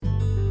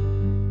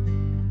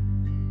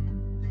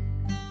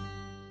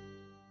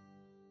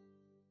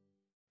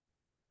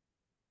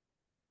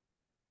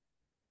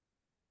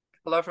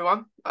Hello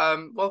everyone.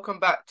 Welcome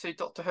back to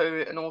Doctor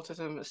Who and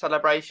Autism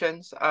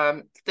celebrations.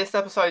 This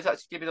episode is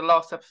actually going to be the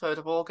last episode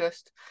of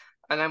August,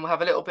 and then we'll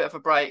have a little bit of a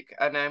break,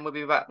 and then we'll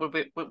be back.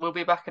 We'll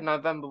be back in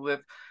November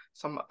with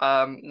some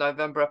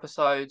November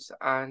episodes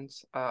and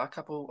a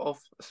couple of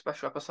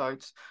special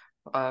episodes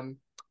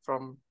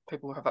from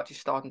people who have actually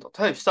starred in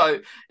Doctor Who. So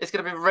it's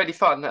going to be really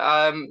fun.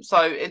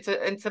 So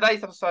in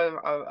today's episode,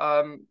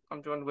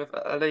 I'm joined with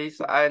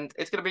Elize, and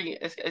it's going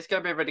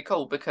to be really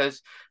cool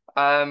because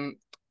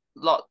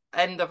like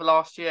end of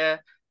last year,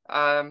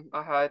 I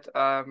had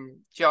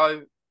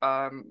Joe,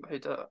 who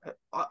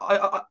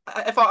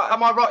if I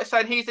am I right in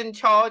saying he's in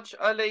charge,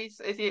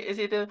 Elise? Is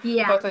he the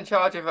Yeah, person in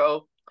charge of it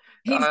all?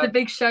 he's the Um,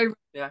 big show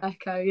yeah,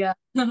 Echo, yeah.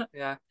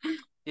 yeah,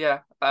 yeah.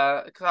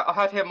 Because I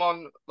had him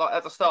on like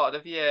at the start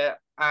of the year,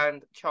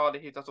 and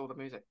Charlie, who does all the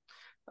music.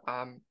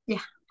 Um,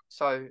 Yeah.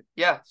 so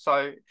yeah,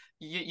 so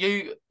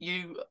you're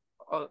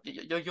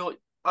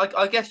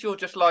I guess you're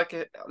just like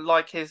it,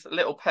 like his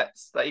little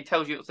pets that he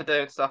tells you what to do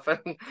and stuff,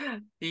 and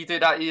you do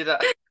that, you do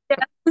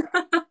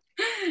that.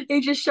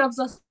 He just shoves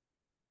us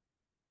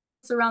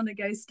around and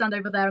goes, stand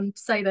over there and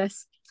say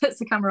this, puts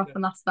the camera off, Yeah,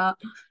 and that's that.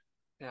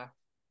 yeah,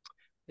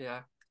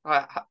 yeah.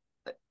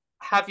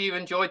 Have you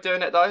enjoyed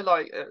doing it though,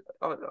 like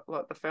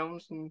the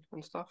films and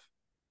stuff?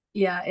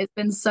 Yeah, it's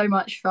been so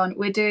much fun.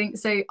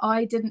 So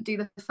I didn't do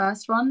the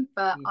first one,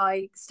 but Mm.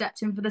 I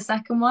stepped in for the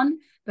second one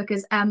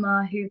because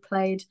Emma, who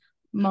played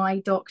my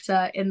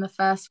doctor in the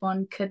first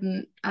one,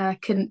 couldn't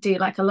do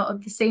like a lot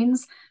of the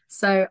scenes.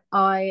 So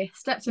I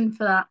stepped in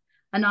for that,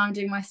 and now I'm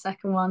doing my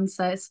second one.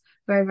 So it's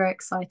very, very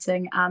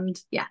exciting. And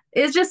yeah,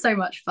 it's just so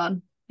much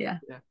fun. Yeah.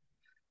 Yeah,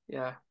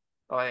 yeah.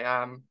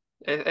 I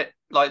it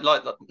like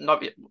no,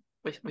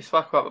 we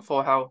spoke about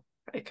before how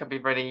it can be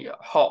really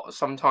hot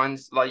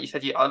sometimes. Like you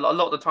said, a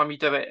lot of the time you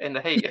do it in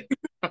the heat.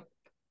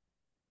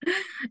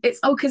 It's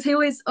because he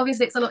always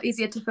obviously it's a lot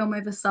easier to film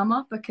over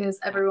summer because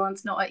Yeah,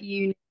 everyone's not at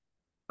uni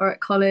or at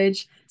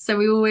college. So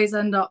we always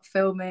end up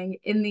filming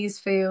in these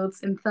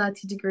fields in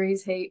 30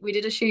 degrees heat. We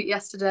did a shoot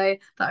yesterday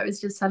that I was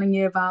just telling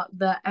you about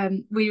that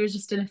we were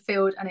just in a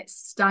field and it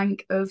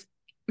stank of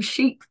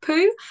sheep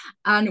poo,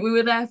 and we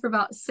were there for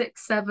about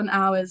 6 7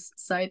 hours.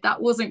 So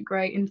that wasn't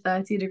great in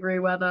 30-degree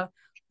weather,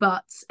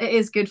 but it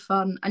is good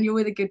fun and you're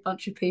with a good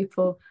bunch of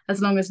people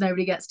as long as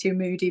nobody gets too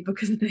moody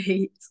because of the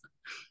heat.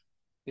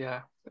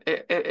 yeah.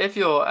 If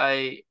you're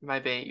a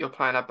maybe you're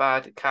playing a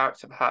bad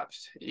character,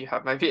 perhaps you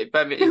have maybe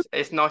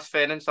it's nice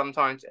feeling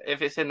sometimes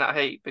if it's in that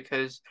heat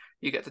because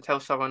you get to tell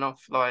someone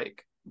off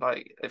like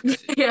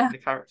because it's Yeah. the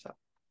character.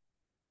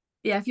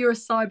 Yeah, if you're a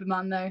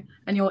Cyberman though,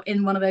 and you're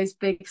in one of those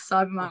big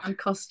Cyberman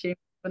costumes,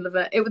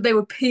 they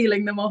were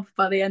peeling them off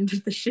by the end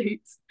of the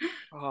shoot.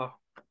 Oh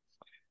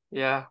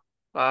yeah.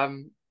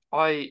 Um,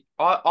 I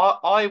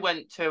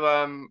went to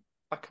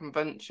a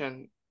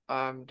convention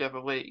the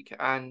other week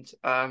and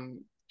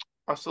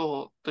I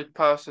saw the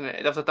person.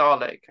 There was a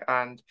Dalek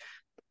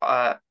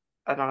uh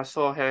and I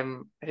saw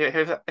him. He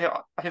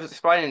was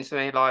explaining to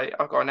me like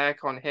I've got an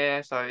aircon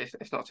here, so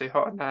it's not too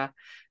hot in there.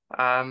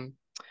 Um,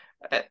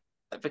 it,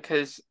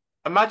 because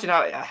imagine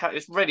how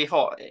it's really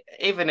hot,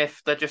 even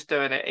if they're just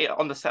doing it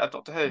on the set of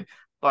Doctor Who.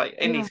 Like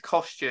in Yeah. these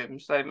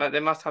costumes, they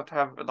must have to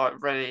have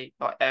like really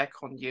like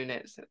aircon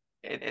units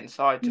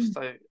inside just Mm.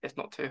 so it's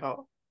not too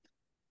hot.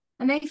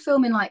 And they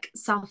film in like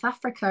South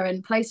Africa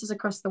and places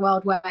across the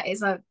world where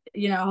it's a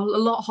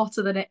lot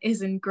hotter than it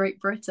is in Great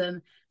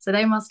Britain. So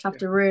they must have Yeah.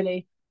 to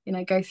really,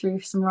 go through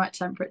some right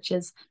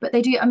temperatures. But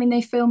they do, I mean,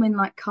 they film in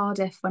like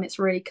Cardiff when it's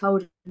really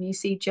cold and you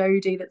see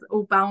Jodie that's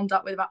all bound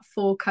up with about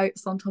four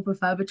coats on top of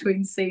her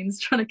between scenes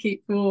trying to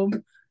keep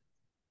warm.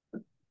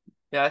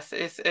 Yeah,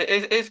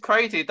 it's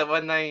crazy that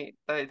when they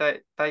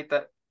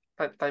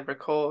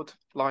record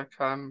like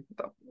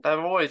they're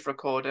always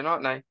recording,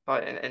 aren't they?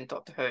 Like in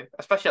Doctor Who,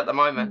 especially at the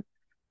moment.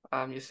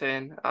 You're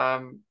seeing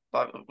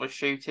like with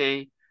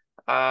Shooty,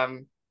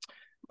 um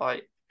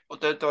like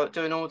they're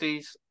doing all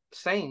these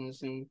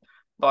scenes and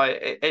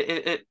like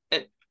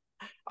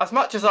as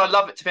much as I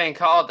love it to be in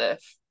Cardiff,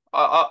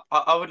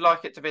 I would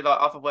like it to be like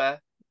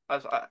otherwhere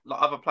as like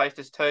other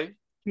places too.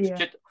 Yeah.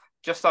 Just,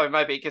 just so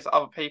maybe it gives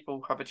other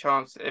people have a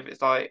chance if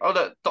it's like, oh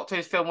look, Doctor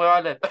Who's film where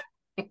I live.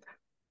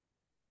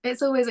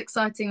 It's always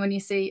exciting when you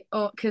see,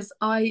 or because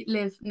I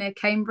live near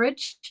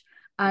Cambridge,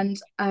 and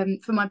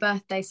for my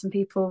birthday, some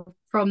people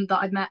from that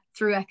I'd met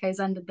through Echoes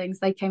End and things,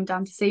 they came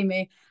down to see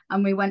me,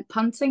 and we went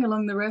punting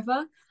along the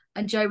river.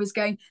 And Joe was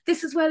going,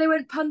 "This is where they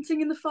went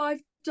punting in the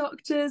Five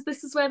Doctors.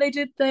 This is where they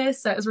did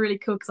this." So it was really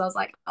cool because I was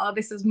like, "Oh,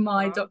 this is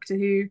my Uh, Doctor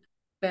Who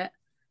bit."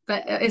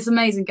 But it's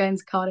amazing going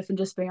to Cardiff and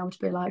just being able to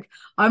be like,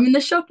 "I'm in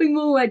the shopping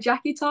mall where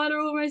Jackie Tyler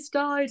almost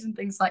died," and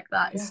things like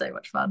that is yeah. so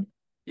much fun.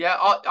 Yeah,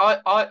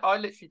 I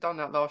literally done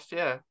that last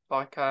year.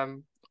 Like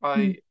Mm.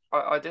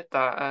 I did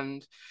that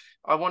and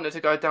I wanted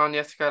to go down the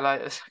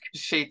escalators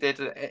because she did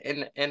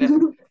in it.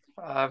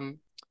 Um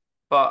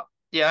but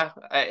yeah,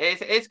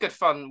 it's good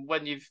fun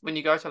when you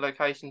go to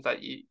locations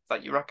that you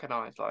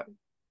recognise like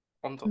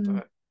on Doctor Who.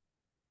 Mm.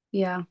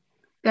 Yeah.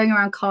 Going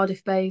around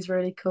Cardiff Bay is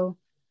really cool.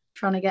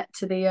 trying to get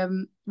to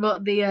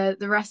the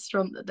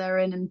restaurant that they're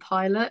in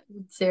Pilot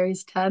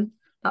series 10.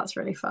 That's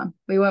really fun.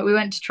 We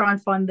went to try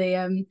and find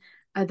the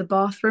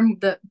bathroom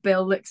that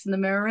Bill looks in the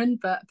mirror in,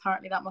 but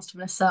apparently that must have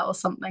been a set or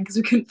something because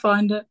we couldn't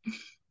find it.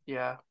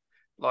 Yeah,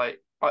 like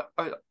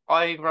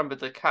I remember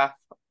the calf.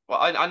 Well,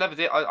 I never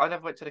did. I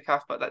never went to the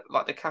calf, but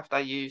like the calf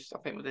they used, I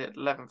think with the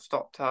 11th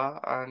Doctor,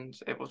 and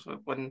it was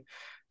when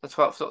the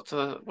 12th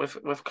Doctor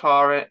with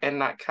Clara in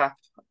that calf.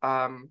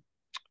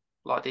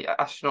 Like the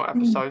astronaut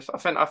Mm. episodes. I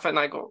think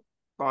they got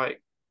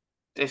like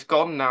it's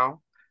gone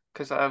now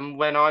because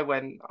when I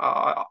went,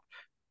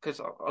 because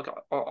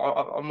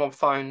I'm on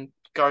phone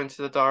going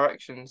to the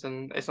directions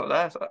and it's not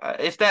there. So,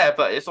 it's there,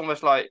 but it's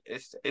almost like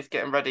it's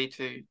getting ready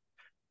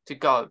to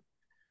go.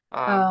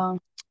 Um, Oh,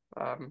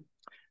 um,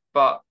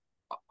 but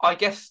I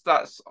guess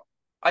that's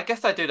I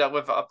guess they do that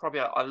with probably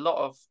a lot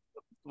of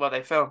where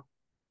they film.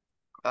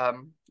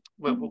 Um,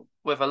 with mm.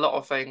 with a lot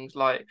of things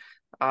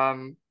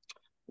um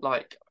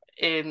like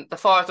in the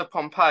fires of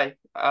Pompeii.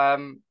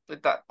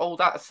 That all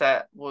that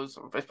set was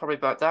it's probably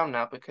burnt down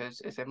now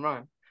because it's in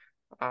Rome.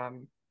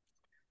 Um,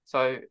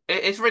 so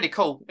it's really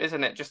cool,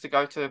 isn't it? Just to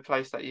go to a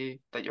place that you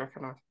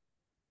recognise.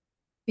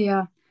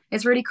 Yeah.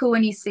 It's really cool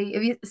when you see,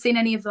 have you seen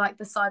any of like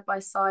the side by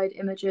side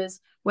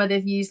images where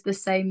they've used the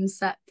same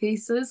set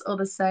pieces or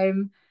the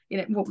same,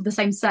 the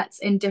same sets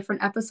in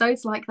different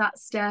episodes, like that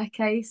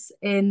staircase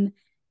in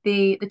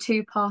the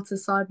two-parter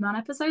Sideman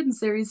episode in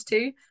series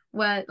 2,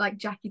 where like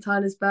Jackie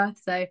Tyler's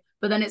birthday,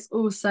 but then it's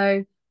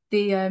also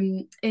the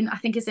in I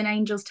think it's in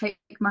Angels Take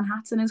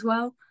Manhattan as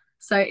well.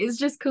 So it's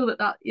just cool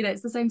that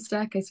it's the same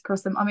staircase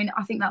across them. I mean,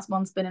 I think that's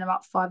one's been in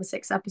about 5 or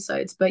 6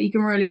 episodes, but you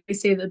can really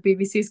see that the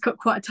BBC's got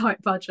quite a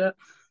tight budget.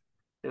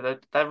 Yeah,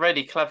 they're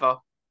really clever.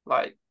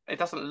 Like it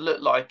doesn't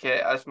look like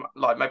it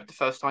like maybe the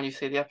first time you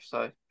see the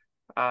episode.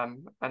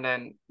 And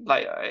then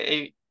like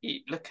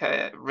you look at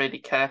it really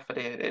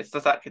carefully, it's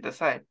exactly the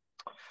same.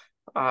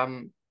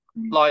 Um,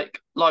 like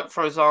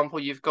for example,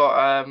 you've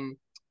got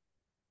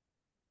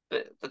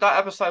that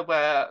episode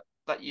where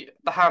the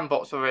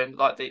handbots were in,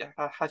 like you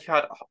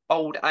had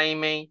old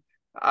Amy,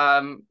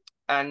 and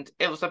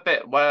it was a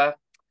bit where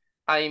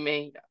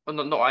Amy,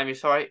 well, not Amy,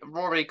 sorry,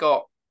 Rory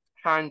got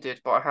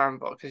handed by a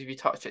handbot because if you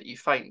touch it, you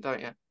faint, don't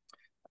you?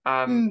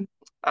 Um, Mm.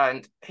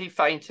 and he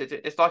fainted.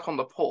 It's like on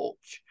the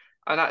porch,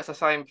 and that's the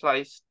same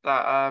place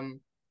that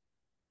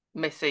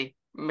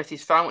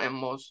Missy's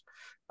fountain was.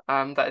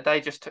 That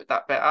they just took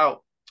that bit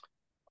out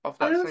of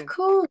that Oh, of scene.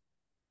 course.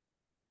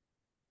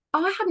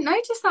 Oh, I hadn't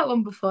noticed that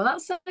one before.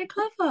 That's so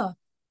clever.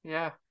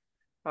 Yeah.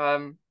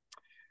 Um,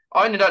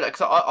 I only know that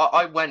because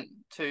I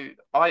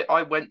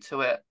went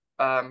to it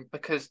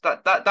because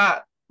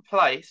that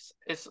place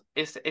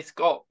it's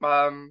got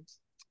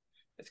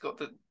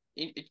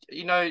do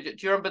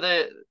you remember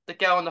the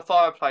girl in the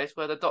fireplace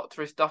where the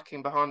Doctor is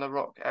ducking behind the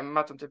rock and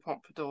Madame de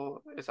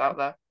Pompadour is out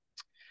there?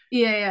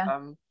 Yeah, yeah.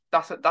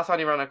 That's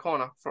only around the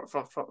corner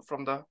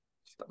from the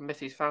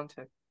Missy's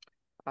fountain.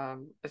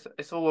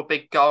 It's all a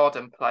big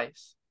garden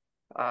place.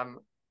 Um,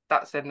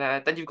 that's in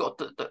there. Then you've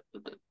got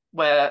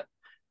where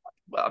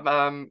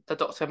the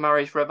Doctor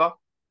marries River.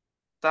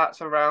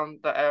 That's around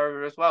the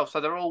area as well. So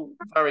they're all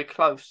very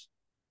close.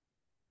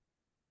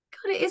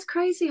 God, it is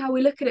crazy how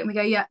we look at it and we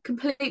go, yeah,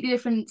 completely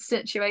different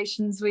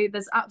situations.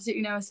 There's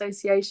absolutely no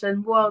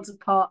association, worlds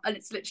apart, and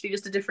it's literally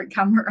just a different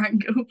camera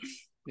angle.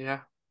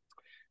 Yeah.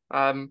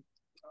 Um,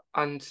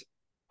 and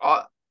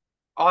I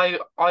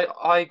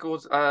I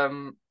got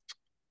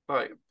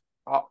like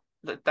uh,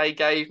 that they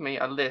gave me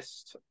a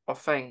list of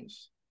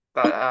things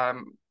that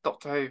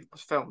Doctor Who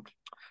was filmed.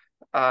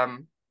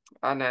 Um,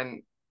 and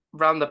then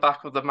round the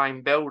back of the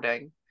main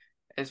building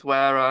is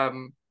where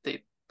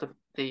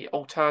the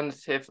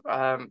alternative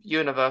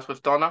universe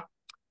with Donna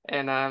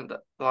in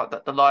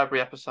the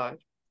library episode.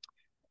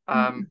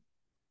 Mm. Um,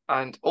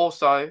 and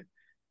also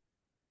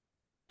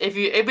if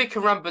we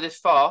can remember this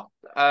far,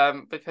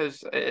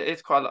 because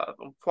it's quite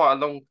a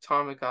long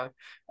time ago,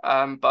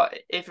 but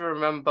if you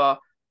remember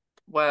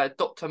where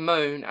Dr.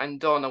 Moon and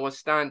Donna were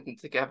standing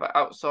together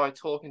outside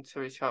talking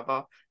to each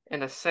other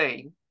in a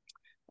scene,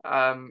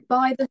 um,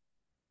 By the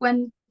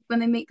when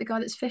they meet the guy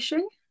that's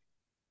fishing.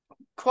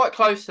 quite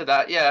close to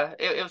that, yeah.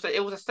 It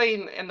was a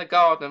scene in the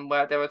garden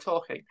where they were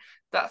talking.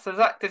 That's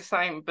exactly the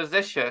same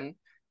position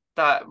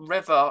that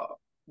River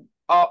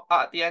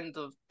at the end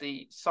of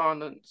the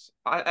silence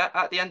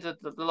at the end of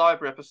the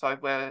library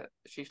episode where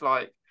she's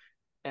like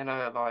in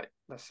a like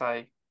let's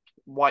say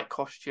white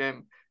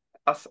costume.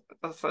 That's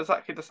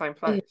exactly the same Yeah.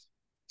 place.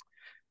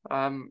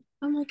 Um,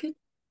 Oh my god,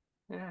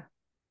 yeah,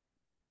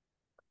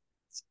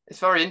 it's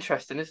very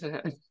interesting, isn't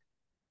it?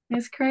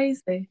 it's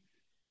crazy.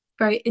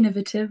 Very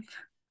innovative.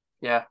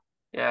 Yeah,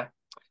 yeah.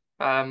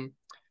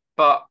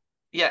 But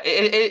yeah,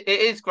 it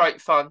is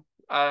great fun.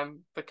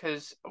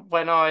 Because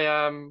when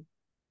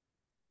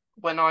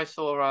I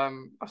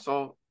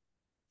saw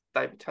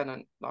David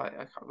Tennant like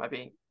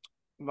maybe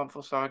a month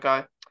or so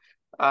ago.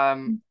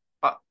 Um,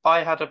 I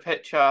had a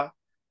picture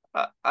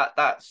at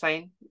that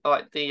scene,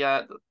 like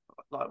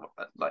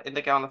like in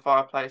the guy on the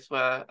fireplace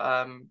where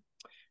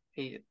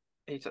he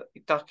he's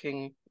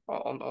ducking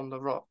on the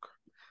rock.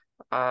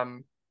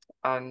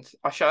 And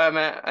I show him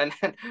it, and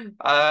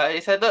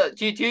he said, "Look,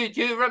 do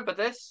you remember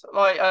this?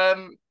 Like,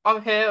 I'm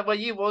here where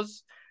you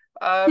was,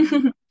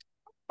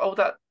 all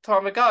that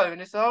time ago."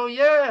 And he said, "Oh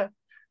yeah."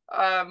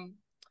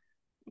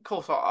 Of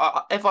course,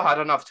 if I had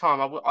enough time,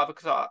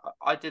 because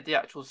I did the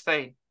actual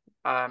scene,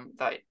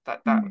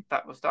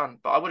 that was done.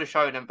 But I would have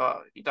shown him,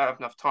 but you don't have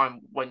enough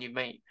time when you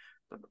meet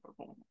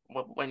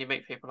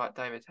people like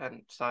David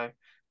Tennant, so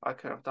I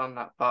couldn't have done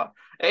that. But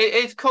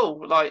it's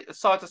cool, like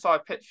side to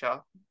side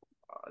picture.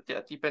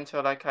 Yeah, you've been to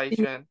a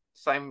location,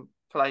 same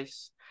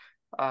place,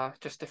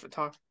 just different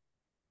time.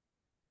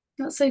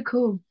 That's so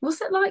cool.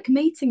 What's it like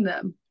meeting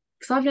them?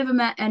 Because I've never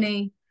met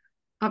any.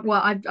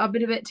 Well, I've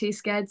been a bit too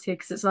scared to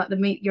because it's like the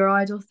meet your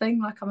idol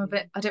thing. Like I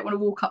don't want to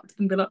walk up to them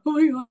and be like, oh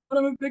my God,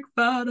 I'm a big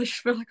fan. I just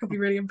feel like I'll be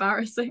really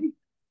embarrassing.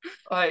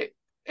 Like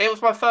it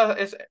was my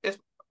first. It's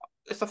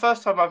the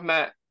first time I've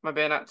met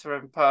maybe an actor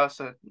in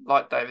person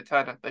like David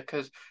Tennant,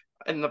 because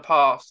in the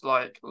past,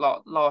 like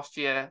last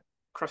year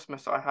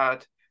Christmas, I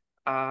had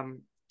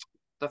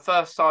the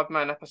first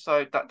Cyberman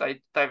episode that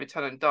David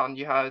Tennant done.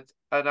 You had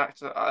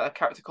a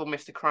character called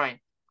Mr.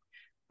 Crane.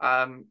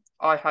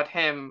 I had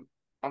him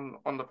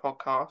on the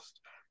podcast,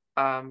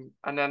 and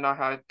then I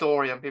had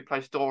Dorian, who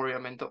plays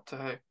Dorian in Doctor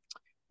Who.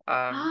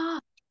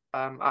 I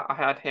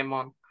had him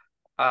on,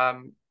 but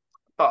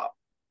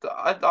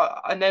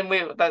and then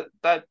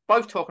they're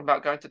both talking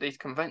about going to these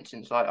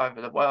conventions like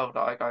over the world.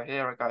 Like,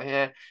 I go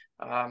here.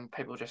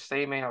 People just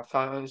see me, have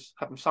photos,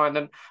 have them sign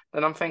them.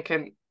 Then I'm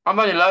thinking, I'm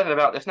only learning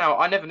about this now.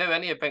 I never knew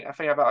anything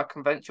about a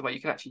convention where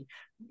you can actually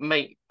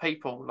meet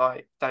people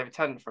like David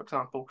Tennant, for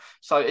example.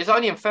 So it's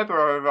only in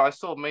February I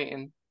saw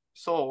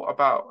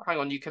about, hang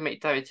on, you can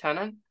meet David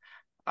Tennant.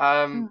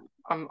 I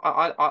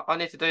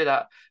need to do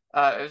that.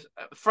 It was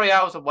 3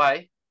 hours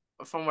away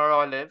from where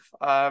I live.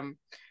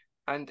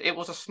 And it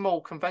was a small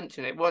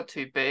convention. It weren't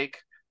too big.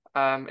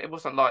 It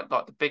wasn't like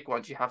the big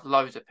ones. You have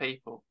loads of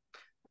people.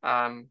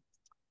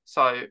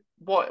 So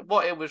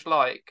what it was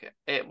like,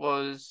 it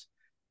was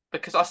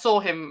because I saw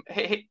him.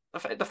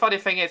 The funny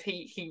thing is,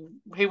 he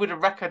would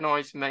have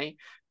recognised me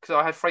because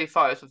I had 3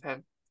 photos of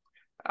him.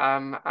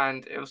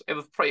 And it was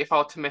pretty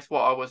hard to miss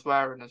what I was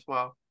wearing as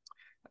well.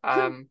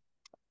 And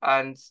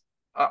I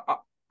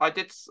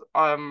did.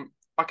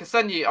 I can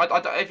send you.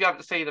 If you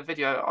haven't seen the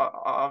video,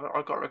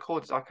 I got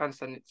recorded. So I can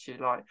send it to you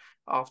like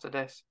after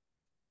this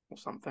or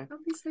something.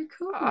 That'd be so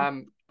cool.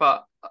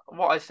 But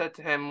what I said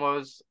to him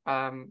was,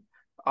 you've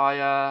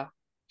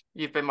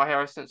been my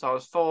hero since I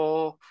was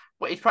 4.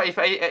 Well, he's probably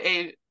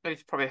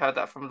heard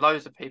that from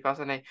loads of people,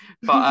 hasn't he?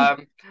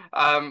 But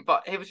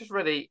but he was just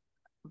really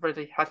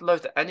had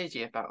loads of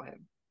energy about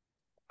him.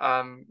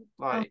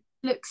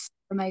 Looks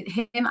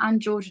amazing. Him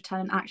and Georgia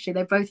Tennant, actually,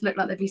 they both look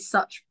like they'd be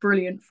such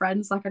brilliant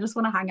friends. Like, I just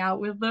want to hang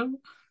out with them.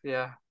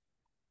 Yeah.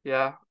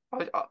 I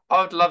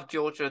would love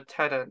Georgia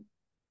Tennant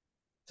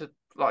to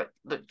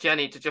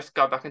Jenny to just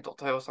go back in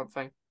Doctor Who or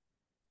something.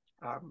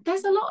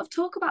 There's a lot of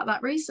talk about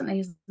that recently,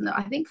 isn't there?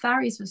 I think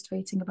Faries was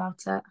tweeting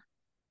about it.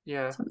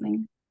 Yeah.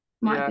 Something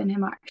might have been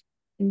him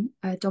actually.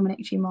 Dominic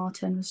G.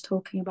 Martin was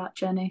talking about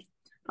Jenny.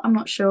 But I'm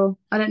not sure.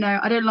 I don't know.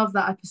 I don't love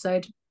that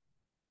episode.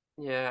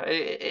 Yeah,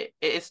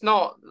 it's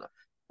not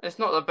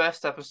the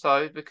best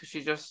episode because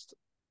she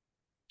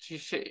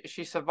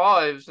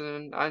survives,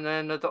 and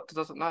then the Doctor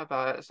doesn't know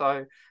about it.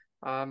 So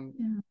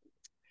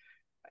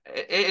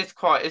it's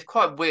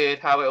quite weird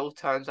how it all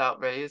turns out,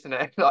 really, isn't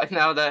it? Like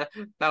now they're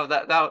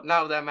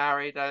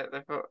married,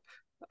 they've got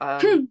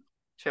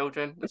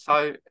children.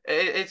 So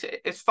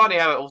it's funny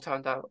how it all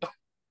turned out.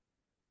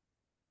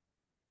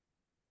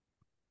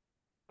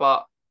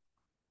 But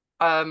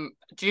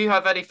do you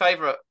have any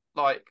favorite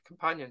like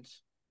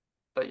companions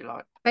that you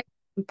like?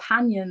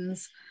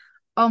 Companions.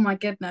 Oh my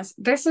goodness.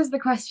 This is the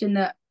question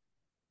that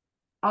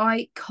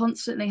I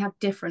constantly have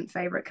different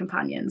favorite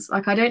companions.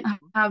 Like, I don't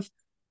have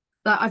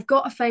like, I've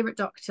got a favorite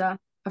Doctor.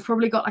 I've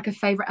probably got like a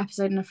favorite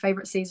episode and a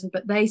favorite season,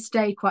 but they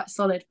stay quite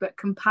solid. But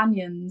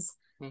companions,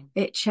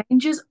 it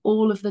changes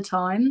all of the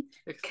time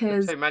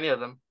because too many of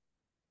them.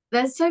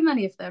 There's so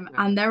many of them,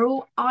 and they're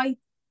all I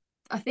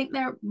think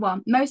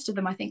most of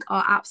them I think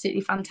are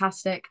absolutely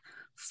fantastic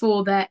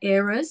for their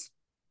eras.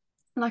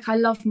 Like, I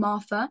love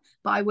Martha,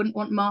 but I wouldn't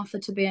want Martha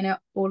to be in it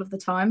all of the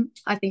time.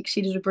 I think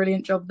she did a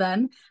brilliant job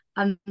then.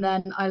 And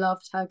then I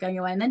loved her going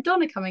away and then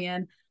Donna coming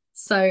in.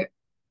 So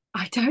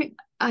I don't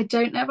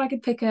know if I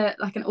could pick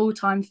an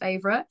all-time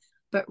favorite,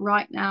 but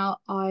right now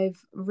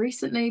I've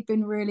recently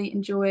been really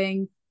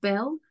enjoying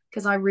Bill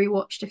because I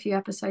rewatched a few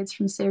episodes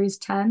from series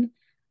 10,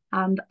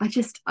 and I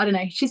don't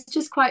know, she's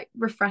just quite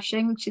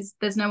refreshing.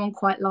 There's no one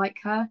quite like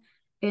her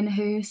in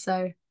Who,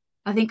 so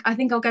I think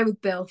I'll go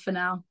with Bill for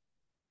now.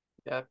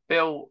 Yeah,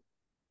 Bill.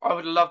 I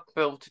would love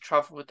Bill to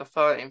travel with the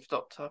 13th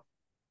Doctor.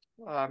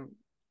 That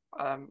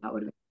would have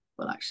been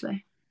cool,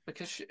 actually.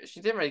 Because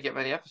she didn't really get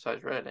many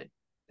episodes, really.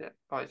 Yeah,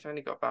 like, she's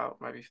only got about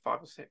maybe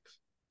 5 or 6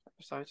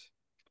 episodes.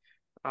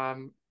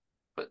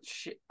 But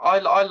I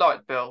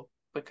like Bill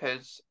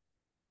because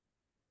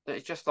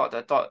it's just like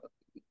that.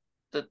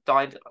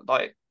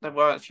 like they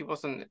weren't. She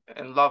wasn't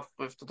in love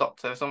with the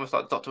Doctor. It's almost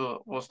like the Doctor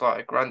was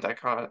like a granddad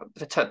kind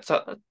of type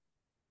stuff.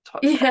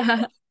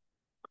 Yeah.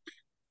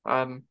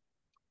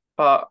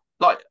 But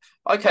like,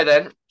 okay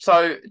then.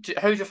 So,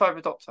 who's your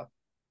favorite Doctor?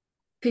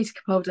 Peter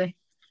Capaldi.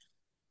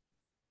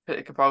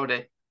 Peter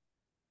Capaldi.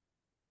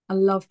 I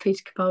love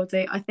Peter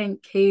Capaldi. I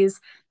think he's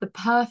the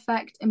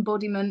perfect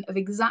embodiment of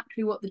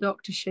exactly what the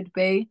Doctor should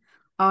be.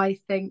 I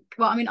think,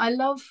 well, I mean,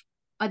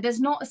 there's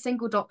not a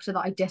single Doctor that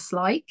I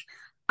dislike,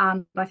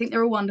 and I think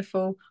they're all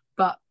wonderful.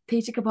 But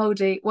Peter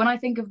Capaldi, when I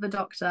think of the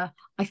Doctor,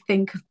 I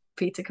think of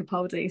Peter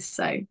Capaldi.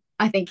 So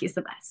I think he's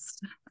the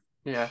best.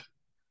 Yeah,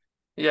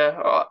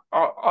 yeah.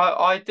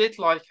 I did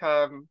like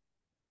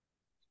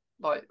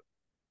I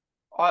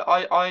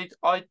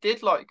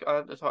did like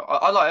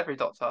I like every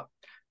Doctor.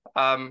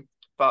 Um,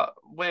 but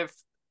with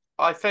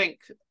I think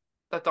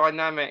the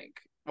dynamic.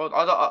 Well,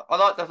 I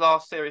like the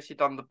last series he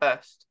done the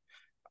best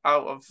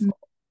out of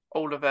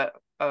all of it.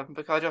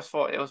 Because I just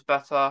thought it was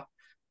better.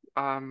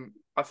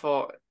 I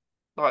thought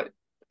like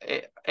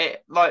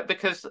it like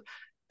because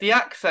the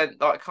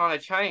accent like kind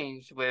of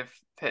changed with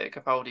Peter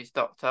Capaldi's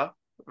Doctor.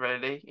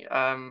 Really.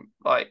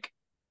 Like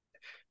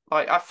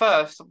at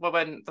first,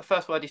 when the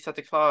first word he said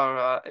to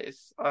Clara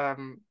is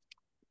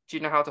do you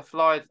know how to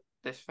fly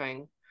this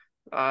thing?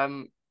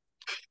 Um,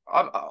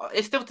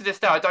 it's still to this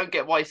day I don't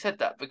get why he said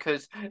that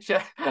because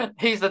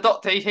he's the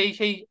Doctor.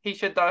 He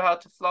should know how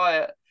to fly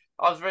it.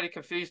 I was really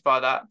confused by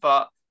that,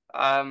 but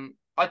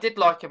I did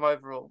like him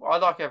overall. I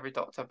like every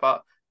Doctor,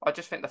 but I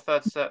just think the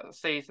third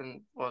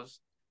season was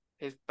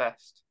his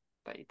best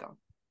that he done.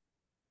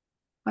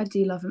 I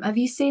do love him. Have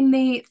you seen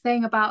the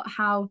thing about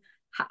how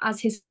as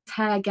his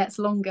hair gets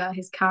longer,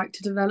 his character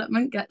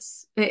development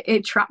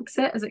it tracks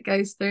it as it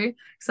goes through?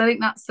 So I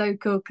think that's so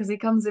cool because he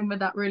comes in with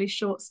that really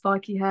short,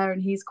 spiky hair,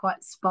 and he's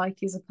quite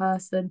spiky as a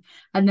person,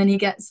 and then he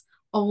gets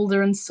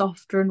older and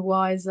softer and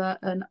wiser.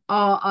 And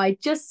I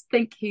just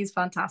think he's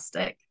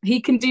fantastic. He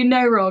can do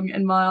no wrong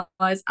in my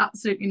eyes,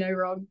 absolutely no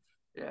wrong.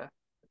 Yeah,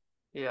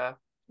 yeah.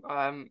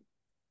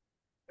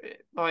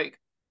 Like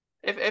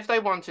if they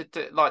wanted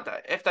to like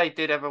that, if they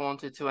did ever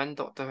wanted to end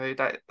Doctor Who,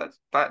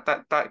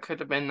 that could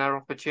have been their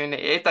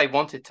opportunity if they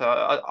wanted to.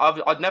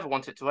 I'd never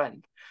want it to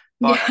end,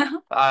 but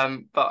Yeah.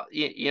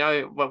 you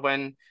know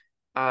when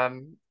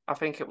I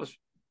think it was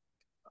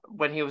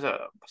when he was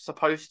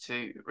supposed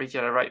to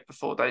regenerate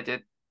before they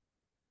did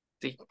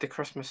the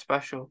Christmas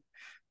special,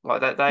 like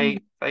that they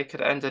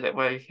could have ended it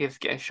where he was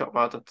getting shot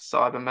by the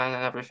Cybermen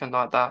and everything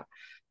like that.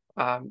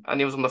 And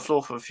he was on the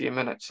floor for a few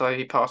minutes, so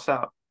he passed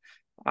out.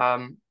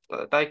 Um,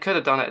 they could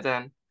have done it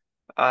then.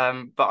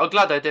 But I'm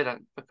glad they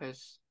didn't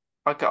because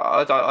I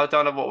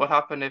don't know what would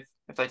happen if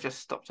they just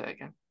stopped it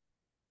again.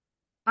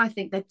 I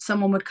think that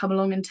someone would come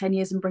along in 10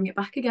 years and bring it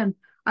back again.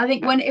 I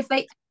think Yeah, if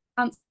they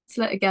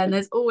cancel it again,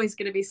 there's always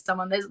going to be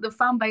someone. There's the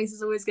fan base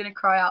is always going to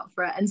cry out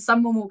for it, and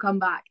someone will come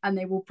back and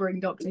they will bring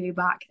Doctor Who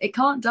back. It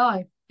can't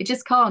die. It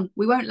just can't.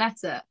 We won't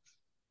let it.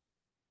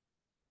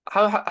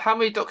 how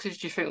many doctors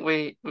do you think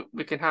we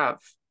can have?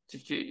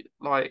 Did you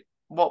like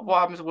what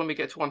happens when we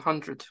get to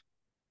 100?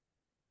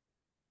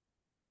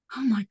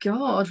 Oh my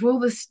God. Will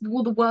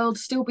the world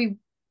still be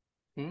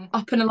Hmm?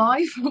 up and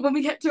alive when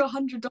we get to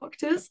 100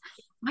 doctors?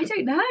 I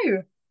don't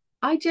know.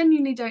 I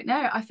genuinely don't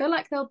know. I feel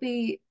like there'll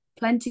be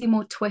plenty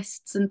more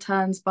twists and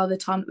turns by the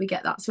time that we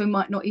get that. So we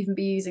might not even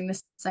be using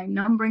the same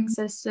numbering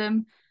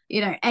system.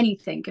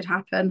 Anything could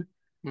happen.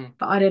 Hmm.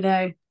 But I don't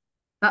know.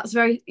 That's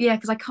very, yeah,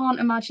 because I can't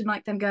imagine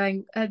like them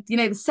going, the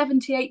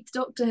 78th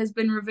Doctor has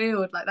been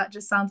revealed. Like that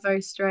just sounds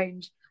very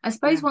strange. I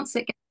suppose Yeah. once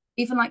it gets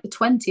even like the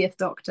 20th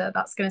Doctor,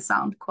 that's going to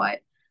sound quite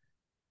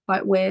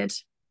weird.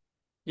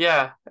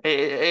 Yeah,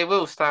 it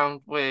will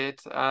sound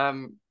weird.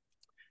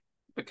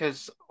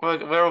 Because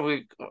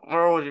we're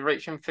already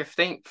reaching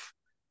 15th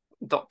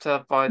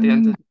Doctor by the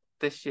end Mm. of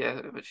this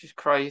year, which is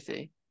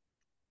crazy.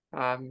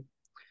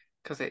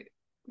 Because it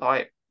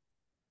like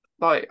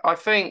I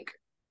think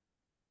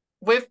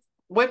with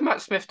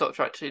Matt Smith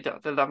Doctor actually the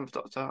 11th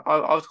Doctor,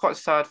 I was quite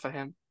sad for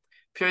him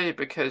purely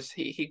because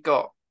he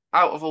got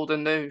out of all the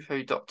new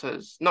Who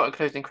Doctors, not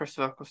including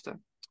Christopher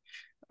Eccleston,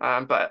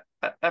 but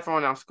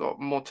everyone else got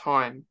more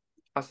time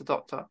as the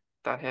Doctor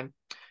than him.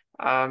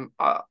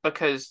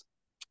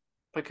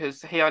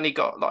 Because he only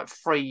got like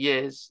 3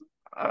 years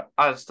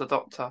as the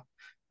Doctor.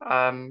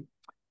 And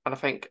I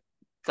think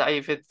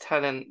David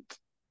Tennant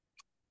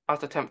as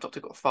the 10th Doctor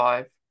got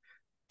 5. Oh,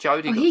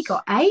 Jodie got he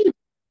got eight.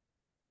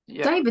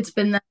 yeah, David's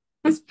been there.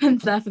 He's been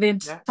there for the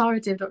yeah,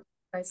 entirety of Doctor,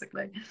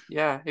 basically.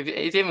 yeah.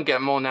 He's even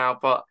getting more now,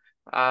 but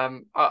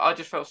I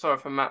just felt sorry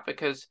for Matt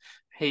because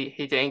he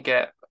didn't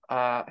get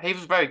he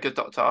was a very good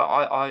Doctor.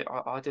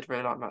 I did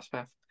really like Matt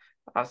Smith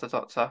as the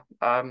Doctor.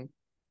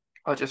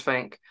 I just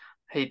think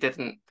he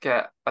didn't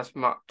get as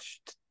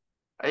much.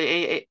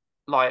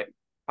 Like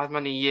as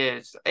many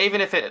years,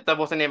 even if there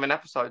wasn't even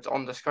episodes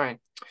on the screen.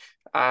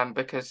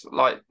 Because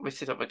like we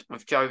see it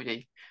with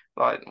Jodie,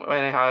 like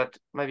when they had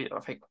maybe I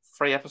think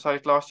 3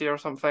 episodes last year or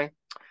something.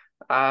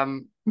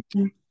 Um,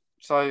 Mhm.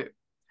 so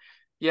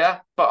yeah,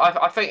 but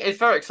I think it's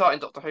very exciting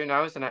Doctor Who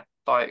now, isn't it?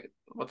 Like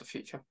what the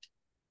future?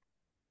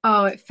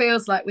 Oh, it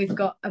feels like we've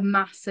got a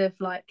massive,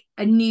 like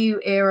a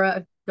new era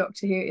of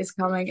Doctor Who is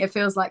coming. It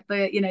feels like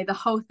the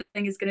whole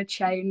thing is going to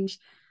change.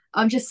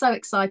 I'm just so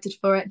excited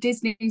for it.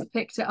 Disney's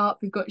picked it up.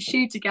 We've got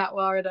Shooter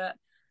Gatwa in it.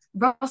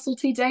 Russell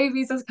T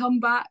Davies has come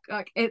back.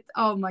 Like it.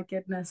 Oh my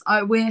goodness.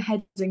 We're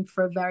heading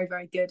for a very,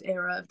 very good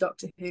era of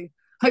Doctor Who.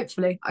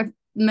 Hopefully,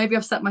 maybe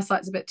I've set my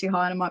sights a bit too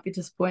high and I might be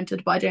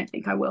disappointed, but I don't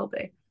think I will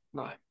be.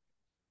 No,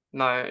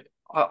 no,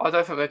 I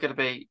don't think we're going to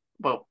be.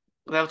 Well,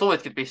 there's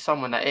always going to be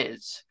someone that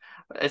is,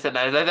 isn't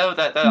there?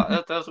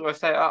 They'll always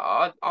say,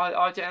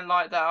 I didn't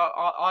like that.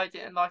 I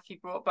didn't like he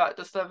brought back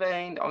the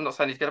Slovene. I'm not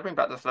saying he's going to bring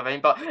back the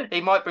Slovene, but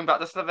he might bring back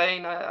the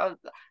Slovene.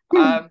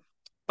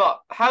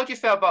 But how do you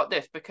feel about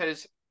this?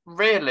 Because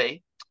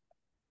really,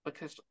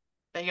 because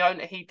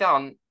he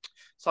done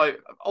so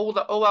all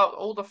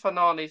the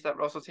finales that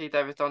Russell T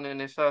Davies done in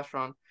his first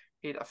run.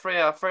 He three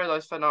of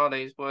those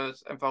finales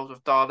was involved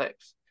with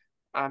Daleks,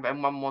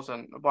 and one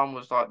wasn't. One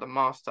was like the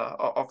master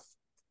of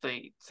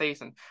the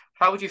season.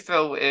 How would you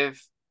feel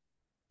if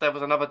there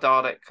was another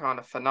Dalek kind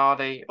of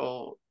finale,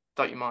 or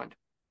don't you mind?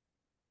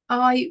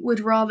 I would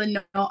rather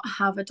not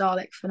have a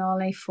Dalek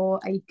finale for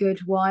a good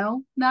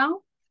while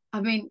now.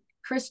 I mean,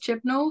 Chris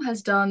Chibnall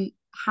has done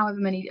however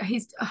many.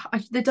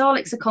 The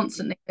Daleks are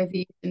constantly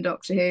overused in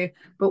Doctor Who,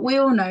 but we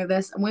all know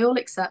this and we all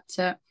accept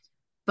it.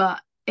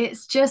 But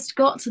it's just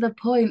got to the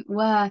point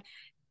where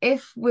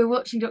if we're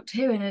watching Doctor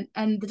Who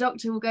and the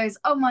Doctor goes,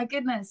 "Oh my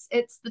goodness,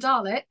 it's the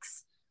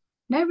Daleks,"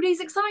 nobody's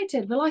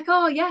excited. We're like,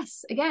 "Oh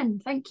yes, again,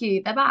 thank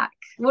you, they're back.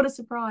 What a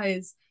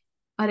surprise!"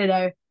 I don't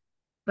know,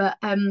 but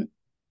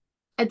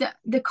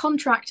the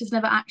contract has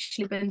never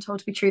actually been told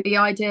to be true. The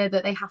idea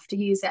that they have to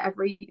use the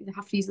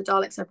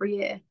Daleks every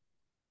year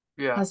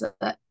Yeah, has it.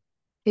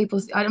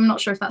 I'm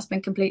not sure if that's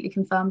been completely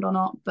confirmed or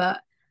not,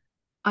 but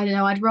I don't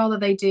know. I'd rather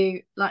they do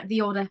like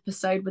the odd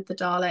episode with the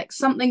Daleks,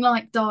 something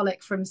like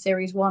Dalek from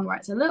series one, where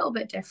it's a little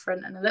bit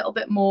different and a little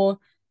bit more,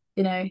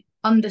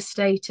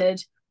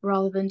 understated,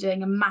 rather than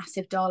doing a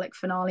massive Dalek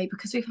finale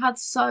because we've had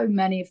so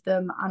many of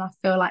them, and I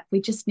feel like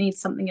we just need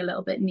something a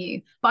little bit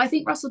new. But I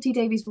think Russell T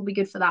Davies will be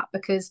good for that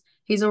because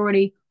he's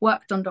already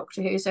worked on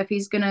Doctor Who. So if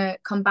he's going to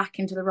come back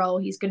into the role,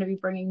 he's going to be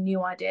bringing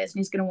new ideas and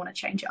he's going to want to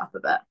change it up a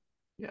bit.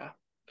 yeah,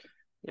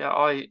 yeah.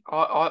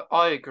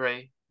 I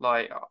agree.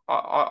 Like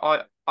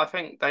I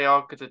think they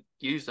are going to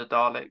use the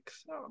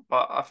Daleks,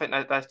 but I think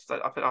I think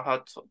I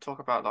heard talk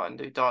about like a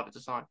new Dalek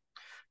design.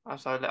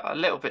 So a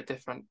little bit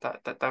different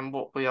than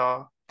what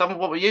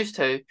we're used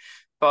to,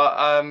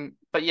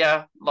 but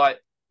yeah, like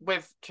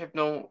with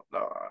Chibnall,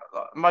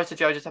 most of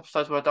Jojo's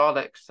episodes were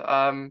Daleks.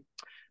 Like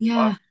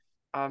Yeah.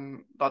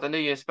 like the New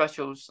Year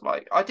specials,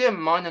 like I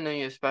didn't mind the New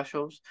Year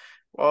specials.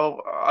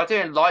 Well, I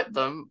didn't like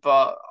them,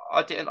 but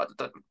I didn't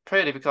like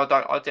purely because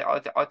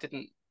I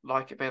didn't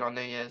like it being on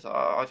New Year's.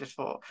 I just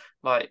thought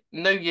like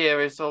New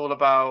Year is all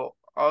about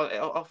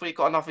oh, we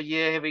got another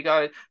year, here we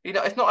go.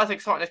 It's not as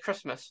exciting as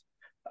Christmas.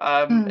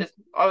 Mm.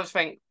 I always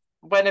think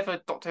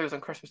whenever Doctor Who's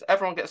on Christmas,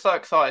 everyone gets so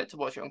excited to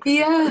watch it on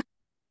Christmas Day. Yeah.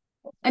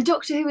 And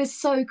Doctor Who is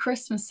so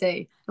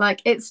Christmassy.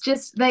 Like it's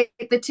just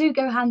the two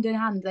go hand in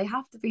hand. They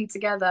have to be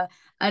together.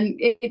 And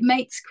it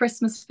makes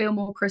Christmas feel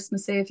more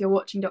Christmassy if you're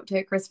watching Doctor Who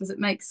at Christmas. It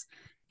makes,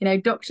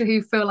 Doctor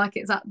Who feel like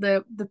it's at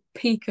the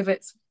peak of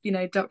its,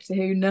 Doctor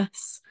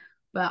Who-ness.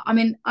 But I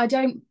mean, I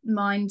don't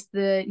mind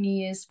the New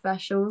Year's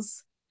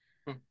specials,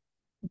 Hmm.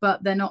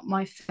 but they're not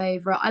my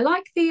favorite. I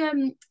like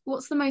the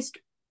what's the most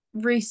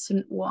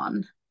recent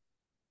one?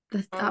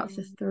 Out of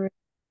the Um, three.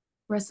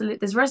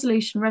 There's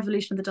Resolution,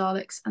 Revolution of the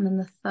Daleks, and then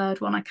the third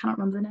one, I cannot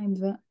remember the name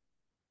of it.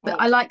 But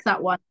I well, like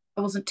that one.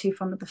 I wasn't too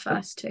fond of the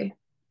first two.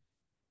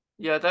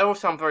 yeah, they all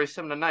sound very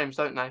similar names,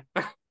 don't they?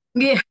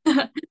 Yeah,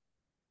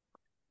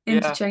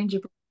 Yeah,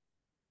 interchangeable.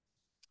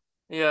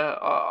 yeah.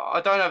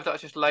 I don't know if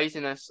that's just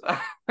laziness,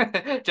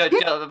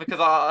 because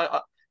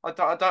I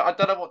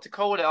don't know what to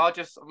call it. I'll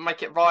just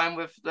make it rhyme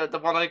with the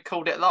one I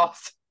called it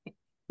last.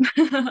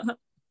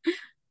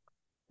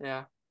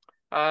 Yeah.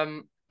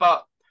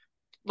 But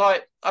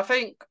like I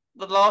think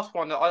the last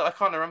one I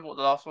can't remember what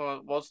the last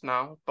one was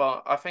now,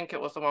 but I think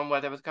it was the one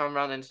where they was going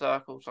around in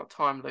circles, like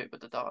time loop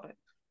with the Dalek.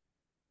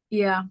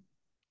 Yeah,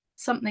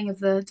 something of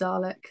the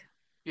Dalek.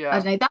 I Yeah,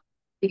 don't know. That's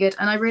really good,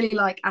 and I really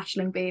like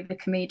Aisling B, the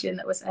comedian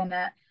that was in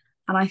it.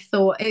 And I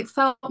thought it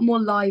felt more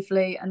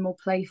lively and more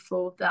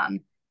playful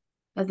than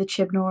the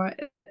Chibnall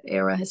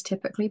era has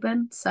typically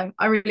been. So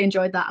I really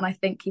enjoyed that, and I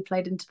think he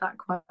played into that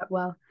quite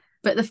well.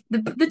 But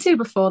the two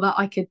before that,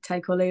 I could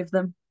take or leave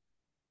them.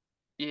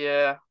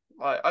 yeah.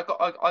 Like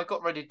I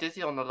got really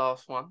dizzy on the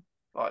last one.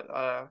 Like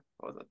what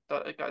was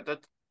it? The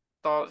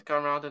Daleks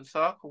going around in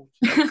circles.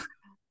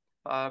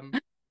 Um,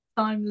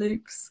 Time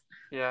loops.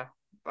 yeah,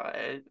 but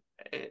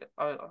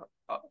I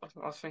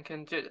was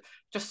thinking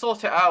just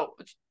sort it out,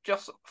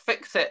 just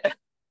fix it.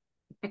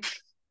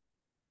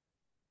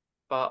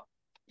 But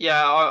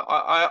yeah,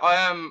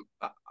 I am.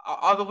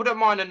 I wouldn't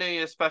mind a New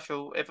Year's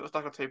special if it was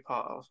like a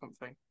two-parter or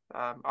something.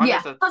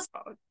 Yeah, that's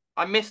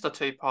I missed the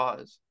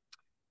two-parters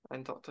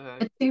in Doctor Who.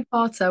 a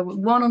two-parter,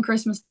 one on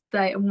Christmas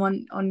Day and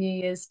one on New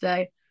Year's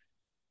Day.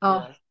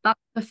 Oh, Yeah, that's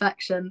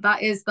perfection.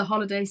 That is the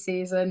holiday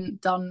season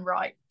done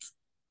right.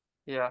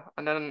 yeah.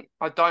 And then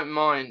I don't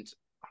mind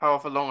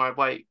however long I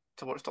wait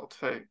to watch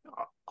Doctor Who.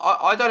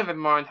 I don't even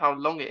mind how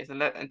long it is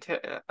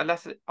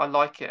unless I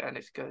like it and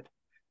it's good.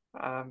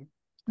 Um,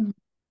 Mm.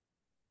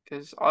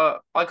 because I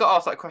got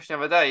asked that question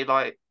the other day.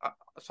 Like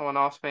someone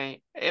asked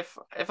me if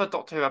a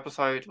Doctor Who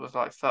episode was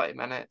like 30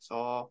 minutes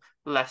or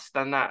less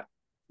than that,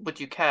 would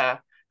you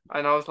care?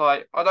 And I was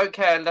like, I don't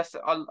care unless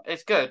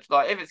it's good.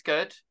 Like if it's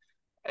good,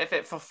 if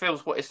it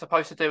fulfills what it's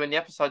supposed to do in the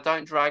episode,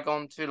 don't drag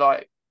on to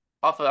like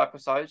other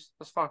episodes.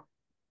 That's fine.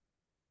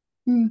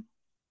 Mm.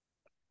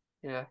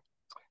 Yeah.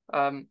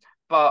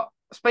 But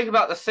speaking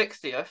about the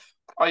 60th,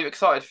 are you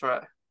excited for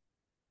it?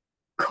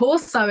 Of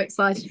course, I'm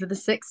excited for the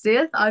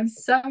 60th. I'm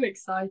so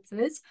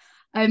excited.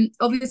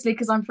 Obviously,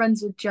 because I'm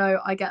friends with Joe,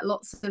 I get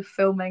lots of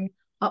filming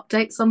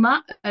updates on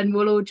that, and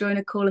we'll all join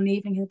a call in the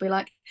evening. He'll be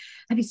like,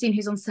 "Have you seen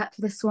who's on set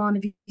for this one?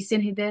 Have you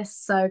seen who this?"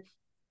 So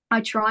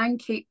I try and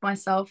keep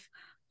myself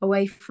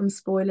away from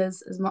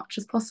spoilers as much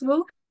as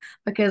possible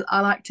because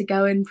I like to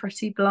go in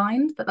pretty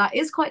blind, but that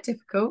is quite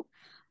difficult.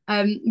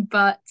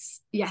 But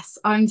yes,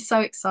 I'm so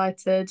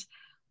excited.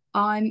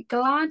 I'm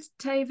glad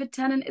David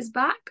Tennant is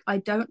back. I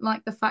don't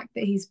like the fact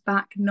that he's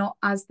back not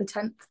as the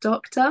 10th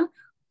Doctor,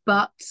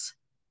 but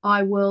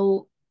I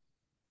will,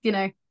 you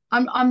know,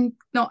 I'm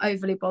not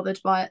overly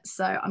bothered by it,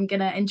 so I'm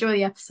gonna enjoy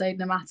the episode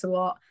no matter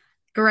what.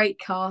 Great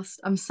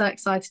cast. I'm so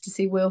excited to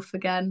see Wilf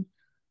again.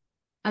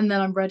 And then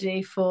I'm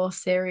ready for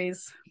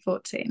series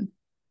 14.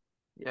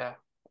 Yeah.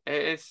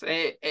 It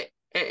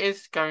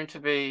is going to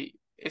be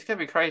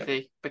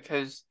crazy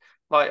because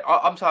like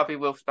I'm so happy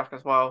Wilf's back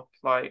as well.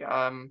 Like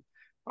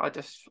I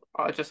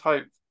just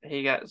hope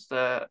he gets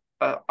the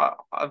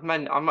I've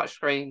meant much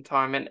screen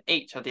time in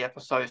each of the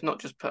episodes,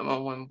 not just put them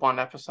all in one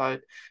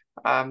episode.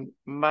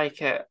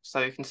 Make it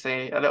so you can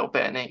see a little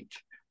bit in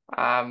each.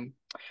 Um,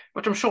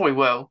 which I'm sure we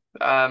will.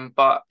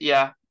 But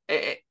yeah,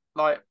 it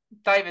like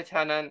David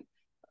Tennant.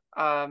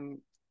 Um,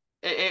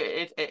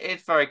 it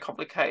is very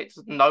complicated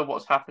to know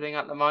what's happening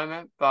at the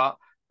moment, but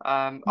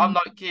I'm Mm.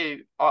 like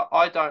you,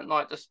 I don't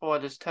like the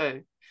spoilers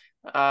too,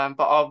 but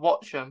I'll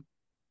watch them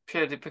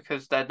purely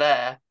because they're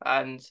there,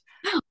 and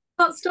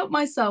Can't stop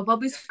myself. I'll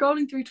be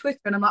scrolling through Twitter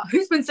and I'm like,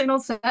 who's been seen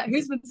on set?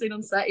 Who's been seen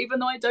on set? Even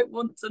though I don't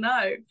want to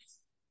know.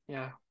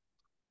 yeah,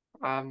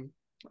 um,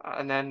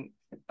 and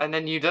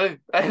then you do,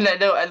 and then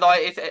no, and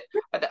like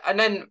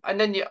and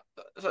then you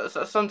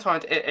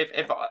sometimes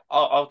if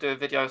I'll do a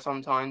video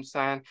sometimes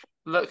saying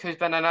look who's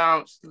been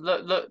announced,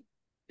 look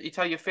you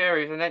tell your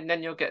theories, and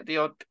then you'll get the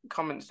odd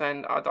comment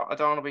saying I don't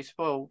want to be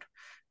spoiled,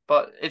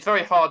 but it's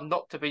very hard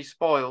not to be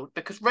spoiled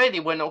because really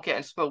we're not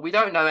getting spoiled. We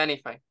don't know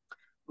anything.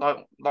 Like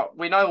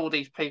we know all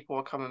these people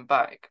are coming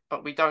back,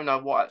 but we don't know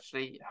what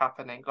actually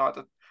happening. Like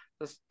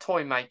the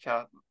toy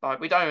maker,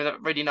 like we don't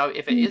even really know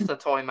if it is Mm. the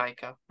toy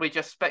maker. We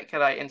just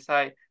speculate and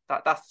say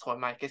that that's the toy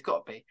maker. It's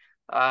got to be.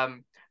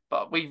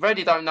 But we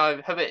really don't know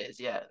who it is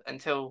yet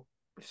until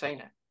we've seen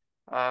it.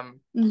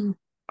 Mm.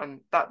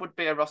 And that would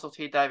be a Russell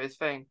T Davies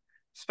thing.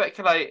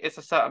 Speculate it's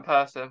a certain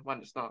person when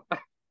it's not.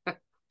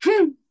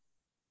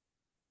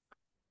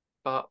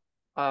 But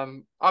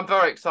I'm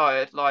very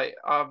excited. Like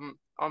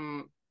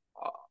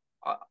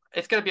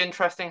it's going to be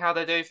interesting how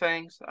they do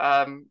things.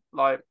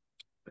 Like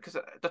because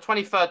the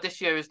 23rd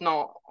this year is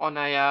not on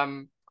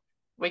a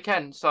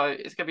weekend, so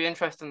it's going to be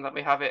interesting that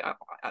we have it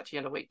actually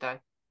on a weekday.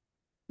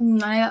 I know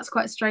that's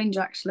quite strange,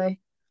 actually.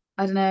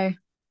 I don't know.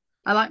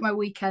 I like my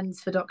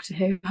weekends for Doctor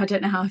Who. I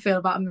don't know how I feel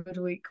about a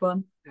midweek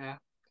one. Yeah,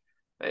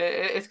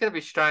 it's going to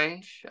be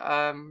strange.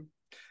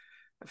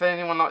 If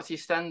anyone likes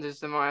EastEnders,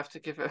 they might have to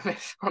give it a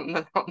miss on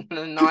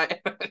the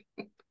night.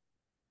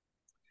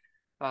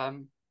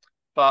 um,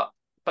 but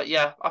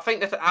yeah, I think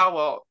there's an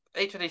hour.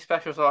 Each of these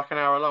specials are like an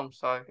hour long,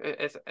 so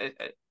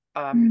um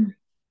Mm.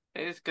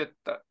 it is good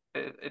that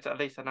it's at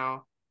least an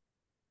hour.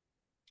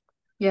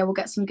 Yeah, we'll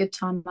get some good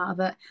time out of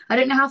it. I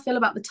don't know how I feel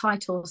about the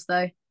titles,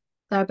 though.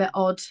 They're a bit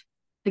odd.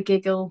 The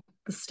Giggle,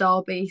 the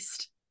Star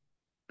Beast.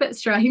 Bit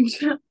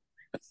strange.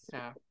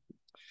 Yeah,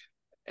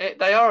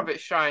 they are a bit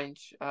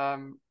strange.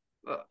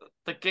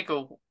 The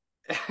giggle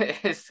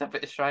is a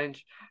bit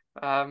strange.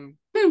 Um,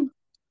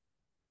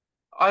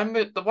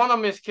 the one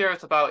I'm most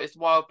curious about is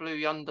Wild Blue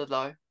Yonder,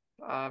 though.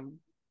 Um,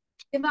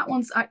 Yeah, that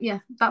one's yeah,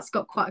 that's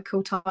got quite a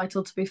cool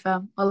title to be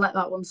fair. I'll let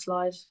that one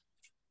slide.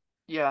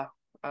 yeah.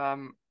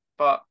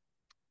 But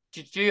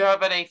did you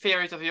have any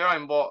theories of your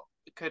own what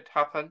could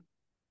happen?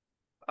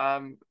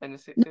 In the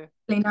 60th?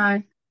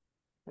 No,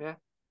 Yeah.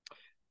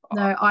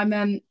 Uh,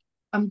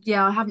 no,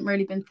 yeah, I haven't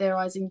really been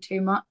theorizing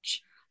too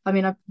much. I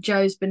mean,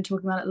 Joe's been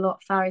talking about it a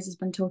lot. Faris has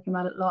been talking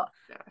about it a lot,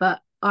 yeah.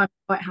 but I'm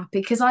quite happy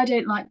because I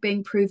don't like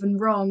being proven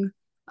wrong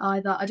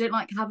either. I don't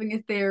like having a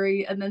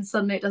theory and then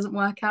suddenly it doesn't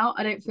work out.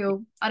 I don't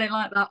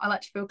like that. I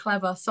like to feel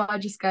clever, so I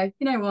just go,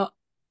 you know what?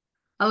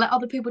 I'll let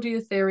other people do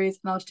the theories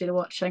and I'll just do the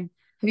watching.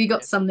 Have you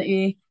got Yeah. some that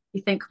you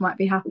think might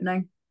be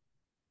happening?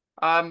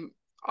 I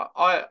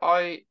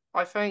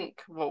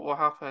think what will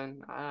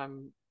happen.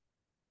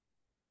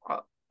 I,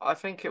 I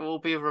think it will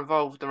be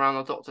revolved around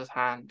the Doctor's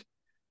hand.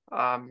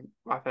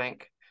 I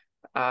think,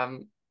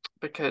 um,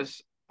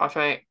 because I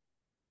think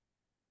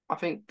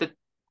the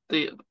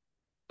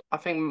I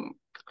think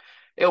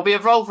it'll be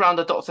evolved around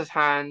the Doctor's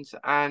hands,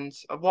 and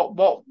what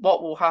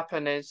will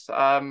happen is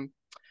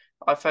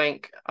I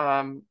think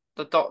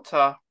the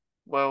Doctor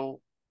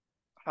will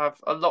have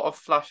a lot of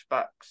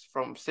flashbacks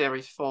from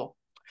series four,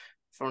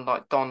 from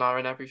like Donna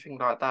and everything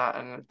like that,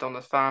 and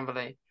Donna's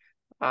family.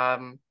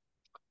 Um,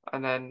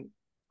 and then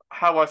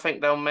how I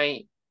think they'll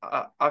meet.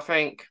 I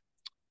think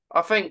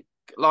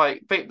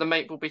like Beat the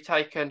Meat will be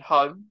taken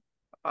home,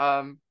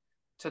 um,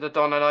 to the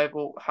Donna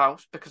Noble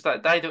house because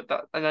they do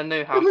that in their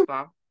new house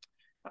now.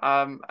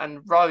 And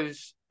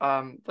Rose,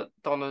 that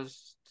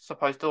Donna's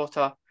supposed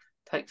daughter,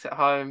 takes it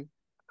home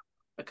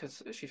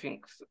because she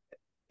thinks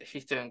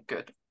she's doing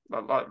good.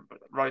 Like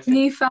Rose thinks,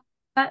 New found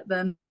pet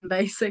then,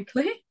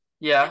 basically.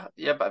 yeah,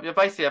 yeah, but you're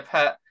basically a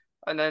pet.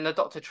 And then the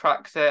Doctor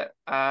tracks it,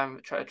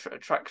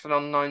 tracks an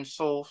unknown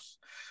source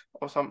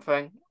or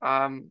something.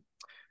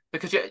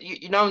 Because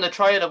you know in the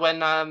trailer when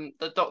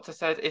the Doctor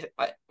says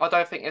I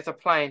don't think it's a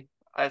plane,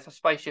 it's a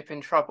spaceship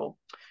in trouble.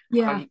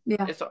 Yeah,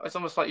 yeah. It's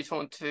almost like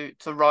you're talking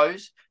to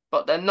Rose,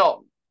 but they're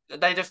not.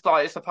 They just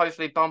like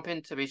supposedly bump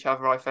into each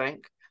other, I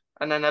think,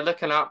 and then they're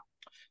looking up,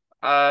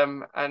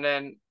 and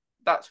then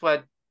that's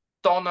where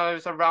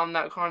Donna's around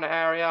that kind of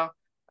area,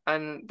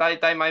 and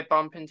they may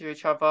bump into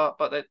each other,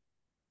 but they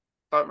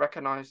don't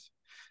recognize.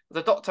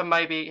 The Doctor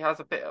maybe has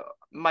a bit,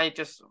 may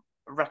just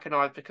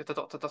recognize because the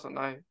Doctor doesn't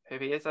know who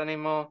he is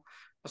anymore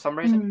for some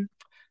reason.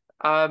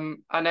 Mm.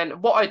 And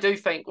then what I do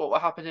think what will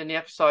happen in the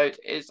episode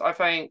is I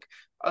think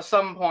at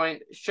some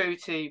point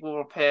Shooty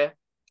will appear,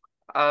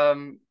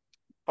 um,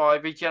 by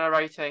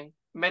regenerating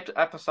mid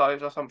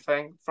episode or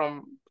something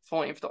from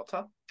 14th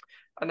Doctor.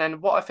 And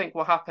then what I think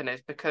will happen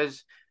is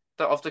because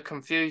of the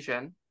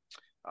confusion,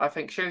 I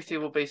think Shooty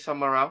will be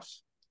somewhere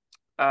else.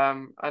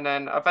 And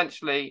then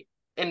eventually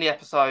in the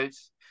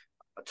episodes,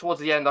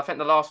 towards the end, I think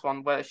the last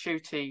one where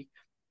Shooty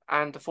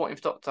and the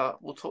 14th Doctor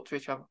will talk to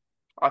each other.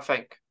 I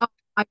think.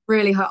 I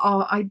really hope.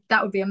 Oh,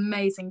 that would be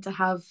amazing to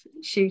have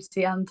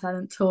Shooty and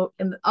Tennant talk.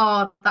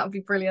 That would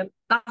be brilliant.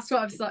 That's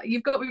what I've started.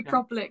 You've got me Yeah.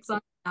 properly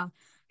excited now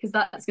because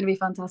that's going to be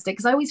fantastic.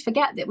 Because I always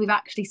forget that we've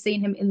actually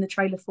seen him in the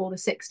trailer for the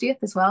 60th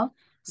as well.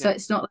 So Yeah.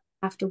 it's not like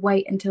I have to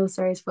wait until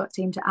series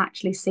 14 to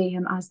actually see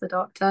him as the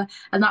Doctor.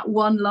 And that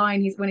one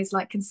line he's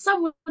like, "Can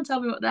someone tell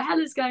me what the hell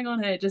is going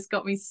on here?" Just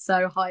got me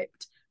so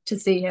hyped to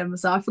see him.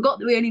 So I forgot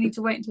that we only need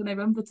to wait until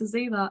November to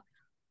see that.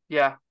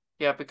 Yeah.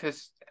 Yeah.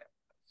 Because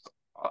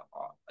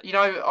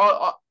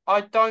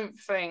I don't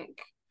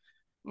think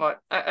like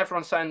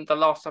everyone's saying the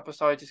last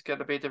episode is going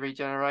to be the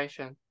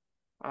regeneration.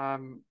 I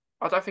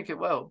don't think it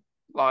will.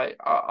 Like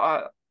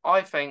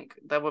I think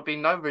there will be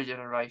no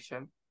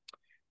regeneration,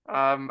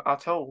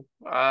 at all.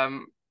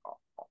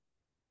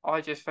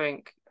 I just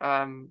think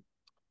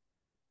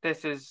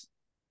this is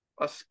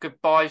a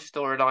goodbye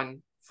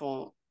storyline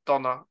for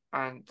Donna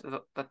and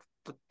the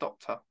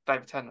Doctor,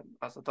 David Tennant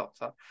as the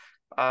Doctor,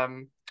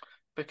 um,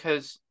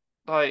 because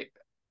like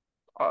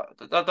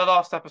the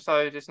last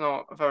episode is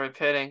not very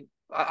appealing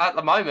at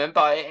the moment,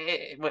 but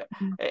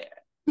it,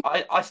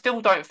 I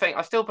still don't think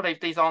I still believe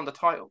these aren't the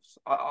titles.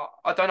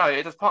 I don't know.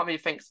 It just part of me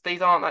thinks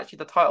these aren't actually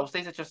the titles.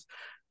 These are just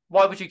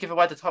why would you give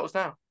away the titles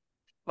now?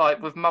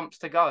 Like with months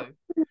to go.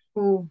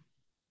 Cool.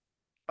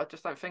 I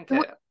just don't think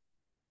Well,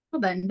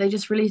 it. then they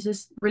just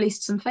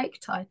released some fake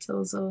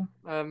titles, or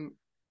Um,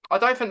 I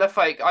don't think they're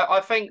fake.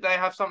 I think they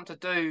have something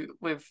to do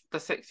with the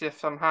 60th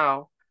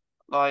somehow.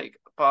 Like,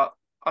 but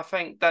I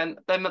think then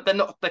they're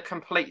not the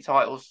complete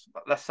titles.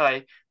 Let's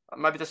say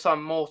maybe there's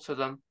some more to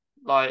them.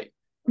 Like,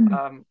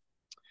 um,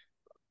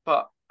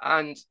 but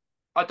and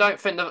I don't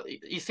think that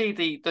you see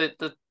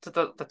the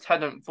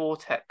Tenant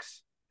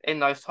vortex in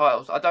those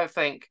titles. I don't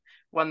think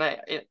when they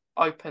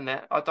open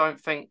it, I don't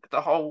think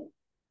the whole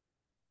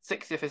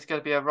 60th is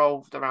going to be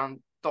evolved around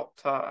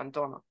Doctor and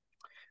Donna.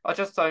 I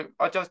just don't.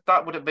 I just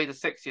that wouldn't be the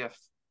 60th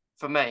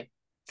for me,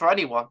 for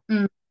anyone,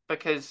 Mm.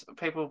 because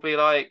people will be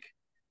like,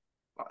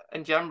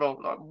 in general,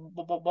 like,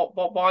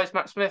 why is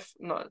Matt Smith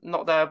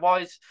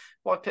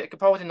why Peter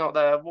Capaldi not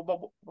there?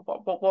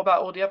 What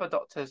about all the other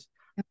doctors?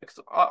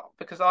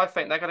 Because I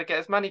think they're going to get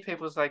as many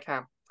people as they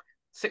can.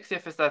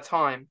 60th is their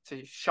time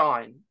to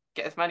shine.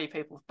 Get as many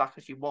people back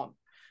as you want.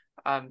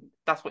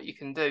 That's what you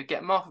can do.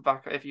 Get Martha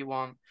back if you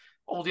want.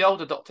 All the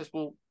older doctors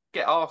will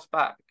get asked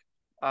back.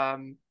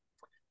 Um,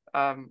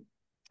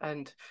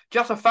 and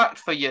just a fact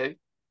for you,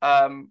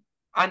 and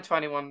to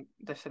anyone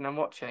listening and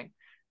watching,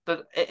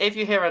 that if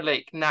you hear a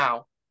leak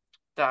now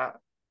that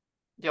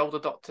the older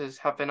doctors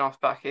have been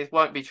asked back, it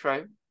won't be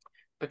true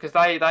because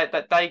they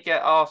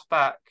get asked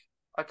back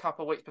a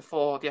couple of weeks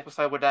before the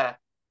episode would air.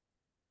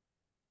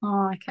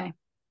 Oh, okay.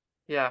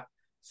 Yeah.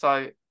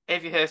 So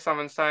if you hear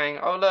someone saying,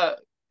 "Oh look,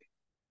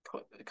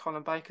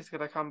 Colin Baker's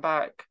gonna come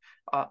back,"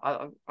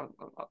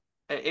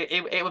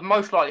 it would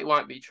most likely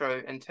won't be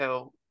true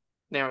until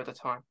nearer the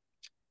time.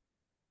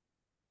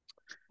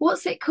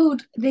 What's it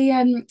called?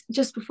 The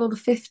just before the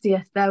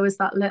 50th, there was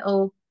that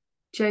little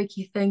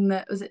jokey thing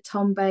that was it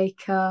Tom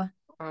Baker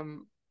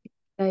Um,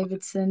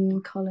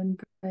 Davidson, Colin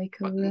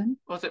Baker were in.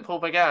 Was it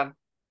Paul McGann?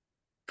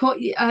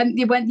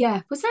 You went,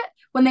 yeah. Was it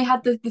when they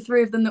had the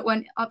three of them that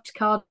went up to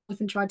Cardiff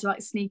and tried to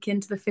like sneak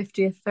into the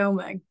 50th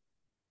filming?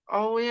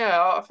 Oh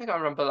yeah, I think I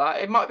remember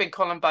that. It might have been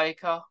Colin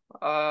Baker.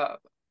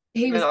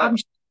 He was, Yeah, I'm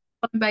sure,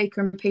 Colin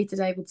Baker and Peter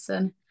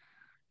Davidson.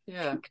 I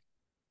yeah, think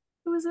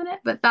who was in it,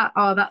 but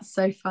that's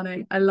so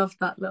funny. I love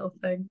that little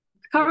thing.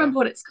 I can't yeah. remember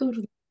what it's called.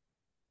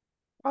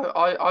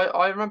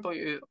 I remember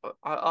you.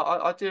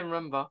 I do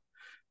remember.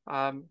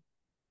 Um,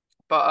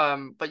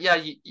 but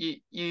yeah,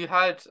 you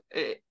had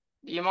it.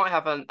 You might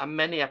have a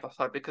mini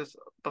episode because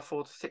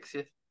before the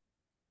 60th.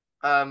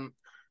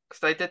 Because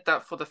they did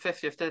that for the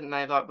 50th, didn't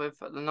they? Like with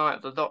the Night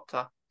of the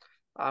Doctor.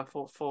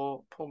 For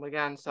Paul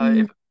McGann. So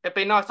Mm. it'd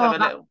be nice to have Oh, a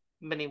that. little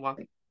mini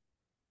one.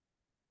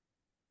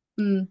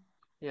 Mm.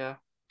 Yeah.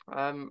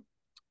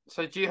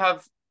 So do you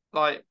have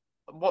like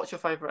what's your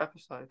favorite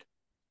episode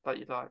that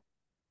you like?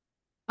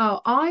 Oh,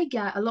 I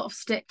get a lot of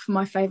stick for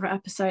my favorite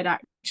episode,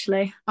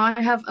 actually.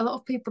 I have a lot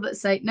of people that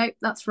say, nope,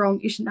 that's wrong.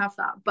 You shouldn't have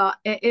that. But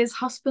it is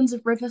Husbands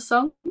of River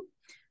Song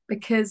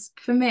because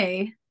for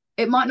me,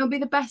 it might not be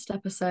the best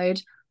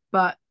episode,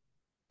 but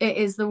it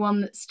is the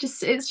one it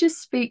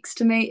just speaks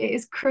to me. It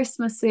is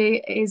Christmassy,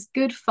 it is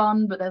good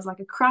fun, but there's like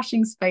a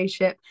crashing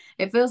spaceship.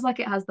 It feels like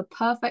it has the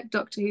perfect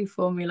Doctor Who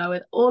formula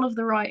with all of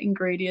the right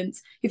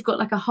ingredients. You've got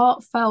like a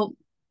heartfelt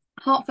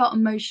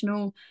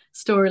emotional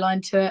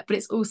storyline to it, but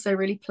it's also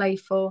really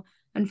playful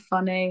and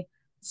funny.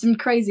 Some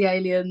crazy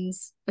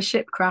aliens, a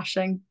ship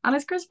crashing, and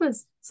it's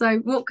Christmas. So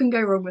what can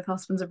go wrong with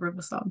Husbands of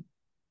River Song?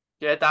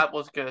 Yeah, that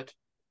was good.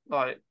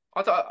 Like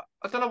I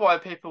don't know why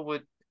people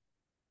would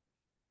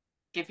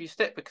give you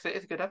stick because it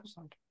is a good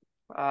episode.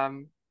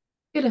 Um,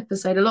 Good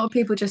episode. A lot of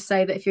people just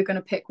say that if you're going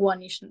to pick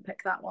one, you shouldn't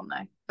pick that one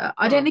though. But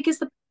I don't hmm. think it's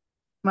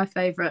my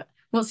favorite.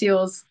 What's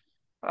yours?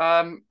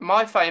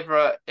 My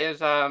favorite is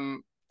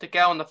the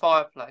girl in the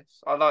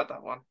fireplace. I like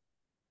that one.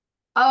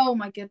 Oh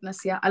my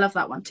goodness, yeah, I love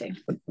that one too.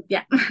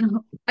 Yeah.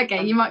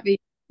 Okay, you And might be.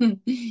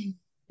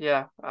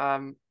 yeah,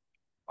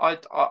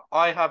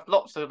 I have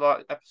lots of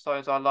like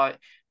episodes I like.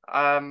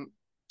 Um,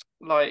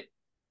 like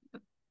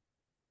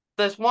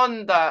there's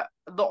one that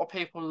a lot of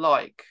people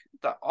like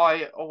that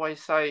I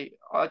always say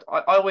I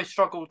always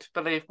struggle to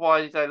believe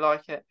why they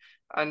like it,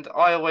 and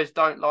I always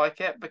don't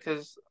like it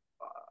because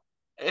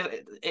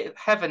it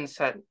heaven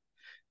sent.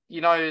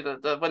 You know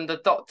the when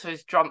the doctor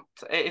is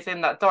jumped, it is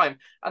in that dome,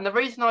 and the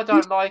reason I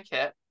don't like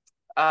it,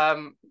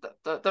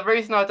 the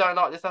reason I don't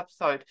like this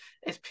episode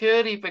is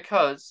purely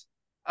because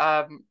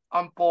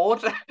I'm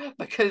bored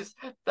because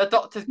the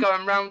doctor's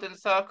going round in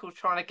circles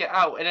trying to get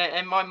out, and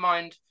in my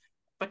mind,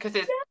 because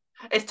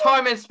it's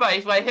time and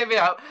space. Wait, hear me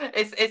out.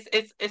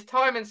 It's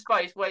time and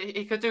space where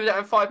he could do that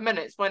in 5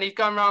 minutes when he's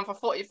going around for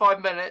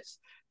 45 minutes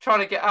trying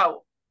to get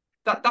out.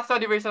 That's the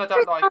only reason I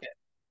don't like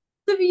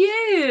it. Of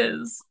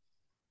years.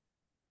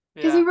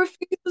 Because he Yeah,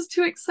 refuses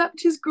to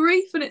accept his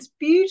grief, and it's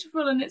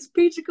beautiful, and it's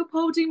Peter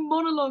Capaldi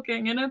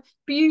monologuing in a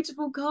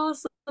beautiful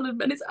castle,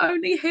 and it's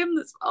only him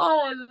that's.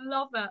 Oh, I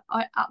love it!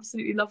 I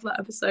absolutely love that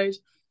episode.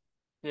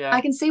 I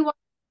yeah. can see why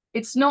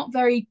it's not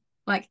very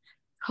like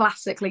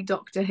classically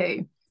Doctor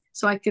Who,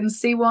 so I can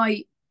see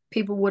why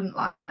people wouldn't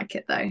like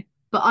it though.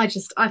 But I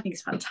think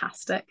it's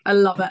fantastic. I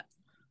love it.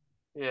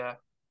 Yeah.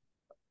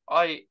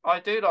 I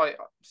do like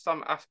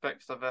some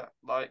aspects of it.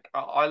 Like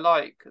I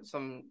like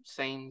some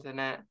scenes in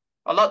it.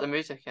 I like the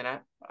music in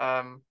it.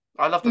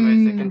 I love the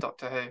music in Mm.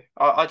 Doctor Who.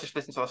 I just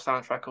listen to a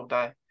soundtrack all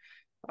day.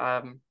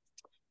 Um,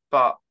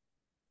 but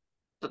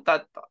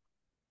that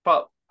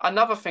but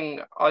another thing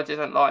I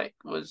didn't like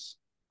was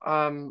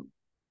Clara.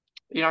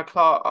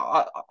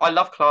 I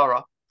love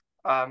Clara.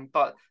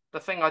 But the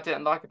thing I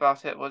didn't like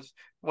about it was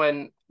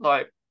when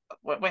like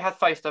when we had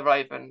Face the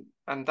Raven,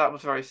 and that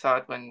was very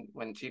sad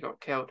when she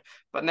got killed.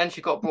 But then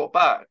she got brought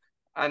back,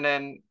 and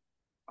then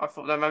I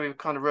thought that maybe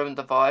kind of ruined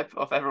the vibe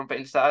of everyone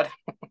being sad.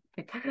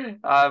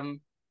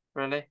 um,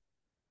 really.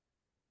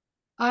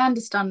 I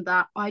understand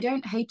that. I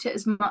don't hate it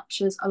as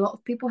much as a lot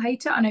of people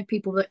hate it. I know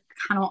people that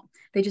cannot,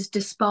 they just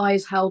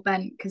despise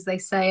Hellbent because they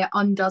say it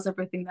undoes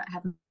everything that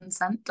Heaven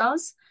Sent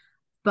does.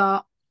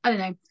 But I don't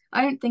know.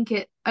 I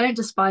don't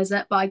despise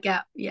it, but I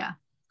get, yeah,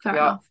 fair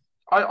Yeah, enough.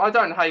 I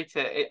don't hate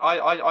it.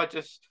 I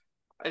just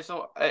it's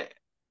all it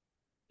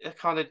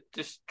kind of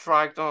just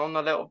dragged on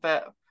a little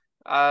bit.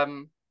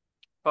 Um,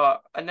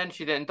 but and then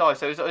she didn't die,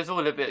 so it was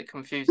all a bit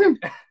confusing.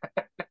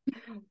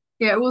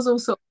 Yeah, it was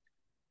also a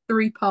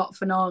three-part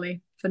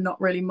finale for not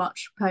really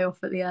much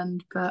payoff at the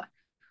end. But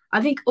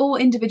I think all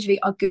individually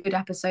are good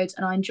episodes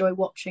and I enjoy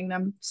watching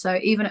them. So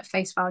even at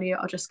face value,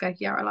 I'll just go,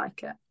 yeah, I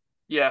like it.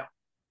 Yeah,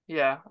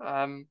 yeah.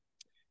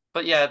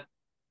 But yeah,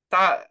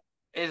 that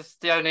is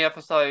the only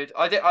episode.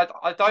 I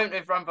don't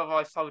even remember if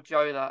I told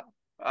Joe that.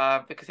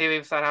 Because he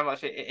was saying how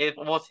much it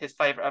was his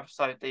favorite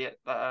episode.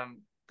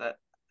 That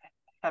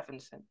Heaven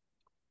sent.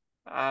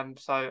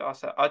 So I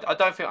said I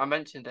don't think I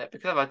mentioned it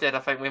because if I did, I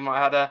think we might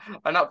have had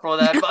an uproar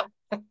there. But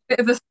Bit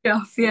of a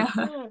scuff, yeah.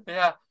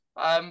 yeah.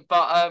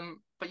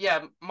 But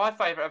yeah, my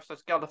favorite episode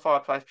is Girl the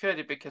Fireplace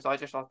purely because I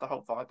just love the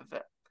whole vibe of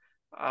it.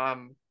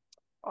 Um,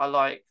 I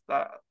like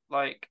that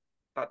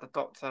the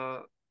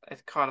Doctor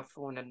is kind of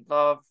falling in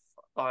love.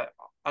 Like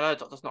I know the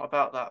Doctor's not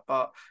about that,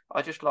 but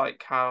I just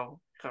like how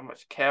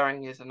much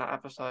caring he is in that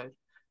episode.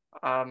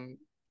 Um,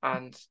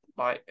 and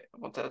like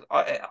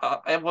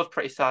it was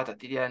pretty sad at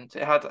the end.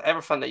 It had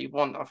everything that you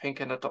want, I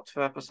think, in a Doctor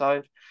Who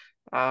episode.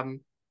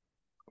 Um,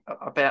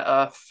 a bit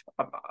Earth,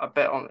 a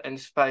bit on in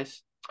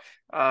space.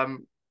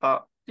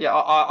 But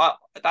yeah,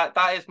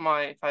 that is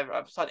my favorite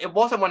episode. It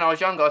wasn't when I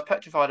was younger. I was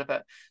petrified of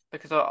it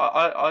because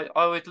I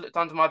always looked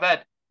under my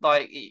bed,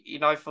 like you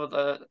know, for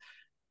the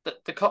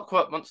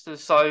Clockwork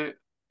Monsters. So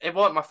it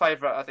wasn't my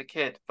favorite as a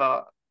kid,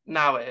 but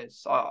now it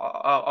is.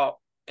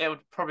 It would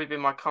probably be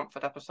my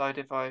comfort episode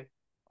if I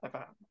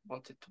ever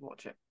wanted to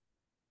watch it.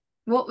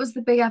 What was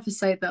the big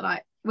episode that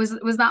like was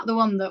that the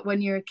one that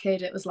when you're a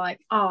kid it was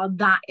like, oh,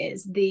 that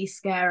is the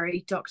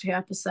scary Doctor Who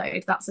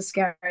episode. That's as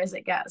scary as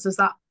it gets. Was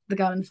that the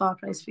girl in the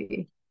fireplace for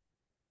you?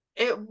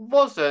 It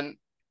wasn't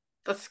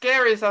the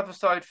scariest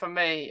episode for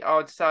me. I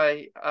would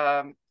say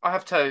I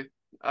have two.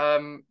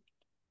 Um,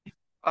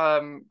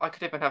 I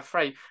could even have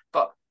three,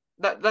 but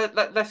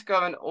let's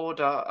go in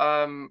order.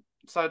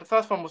 So the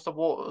first one was the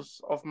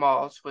Waters of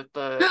Mars with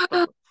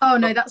Oh the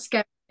no, that's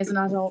scary as an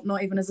adult,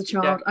 not even as a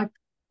yeah, child.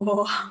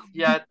 Oh.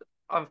 yeah,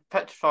 I'm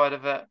petrified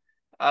of it.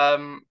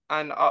 And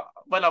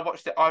when I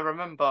watched it, I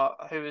remember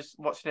who was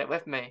watching it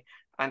with me,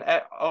 and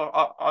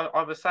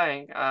I was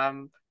saying,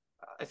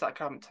 is that going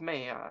to happen to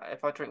me?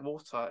 If I drink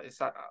water, is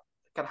that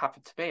going to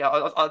happen to me?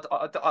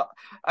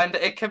 And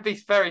it can be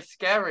very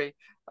scary.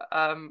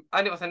 And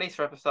it was an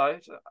Easter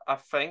episode, I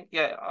think.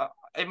 Yeah,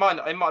 it might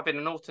have been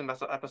an autumn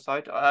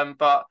episode.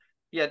 But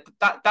yeah,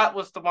 that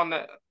was the one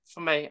that for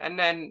me. And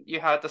then you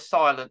had the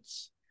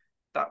silence.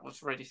 That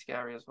was really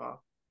scary as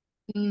well.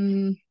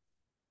 Mm,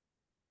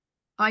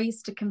 I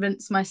used to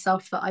convince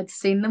myself that I'd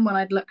seen them when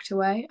I'd looked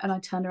away, and I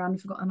turned around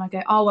and forgot, and I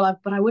go, oh well,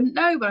 but I wouldn't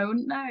know, but I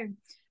wouldn't know.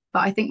 But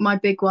I think my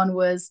big one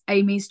was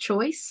Amy's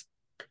Choice,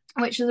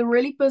 which is a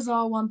really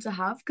bizarre one to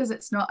have because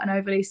it's not an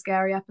overly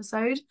scary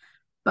episode.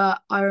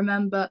 But I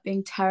remember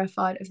being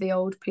terrified of the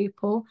old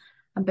people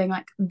and being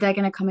like, they're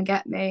gonna come and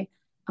get me.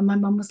 And my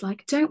mum was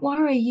like, "Don't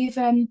worry,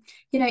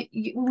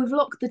 we've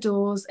locked the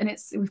doors and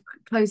we've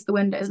closed the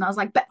windows." And I was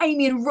like, "But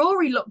Amy and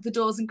Rory locked the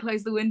doors and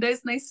closed the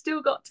windows, and they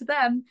still got to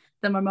them."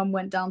 Then my mum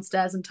went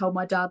downstairs and told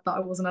my dad that I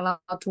wasn't allowed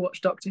to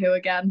watch Doctor Who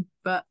again,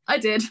 but I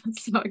did,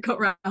 so I got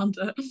around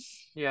it.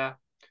 Yeah.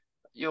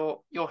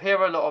 You'll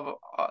hear a lot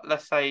of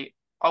let's say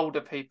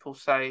older people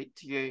say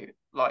to you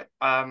like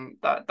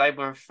that they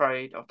were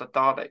afraid of the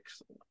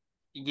Daleks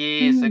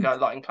years Mm, ago,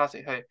 like in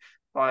Classic Who,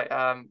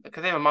 right?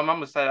 Because even my mum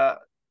would say that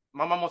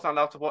my mum wasn't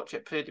allowed to watch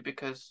it purely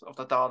because of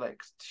the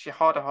Daleks. She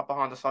hid her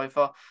behind the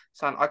sofa,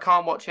 saying I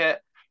can't watch it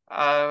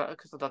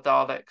because of the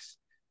Daleks.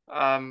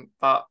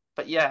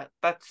 But yeah,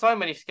 there's so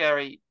many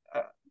scary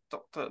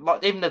Doctor,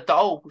 like even the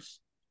dolls.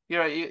 You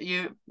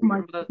oh my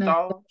remember the goodness.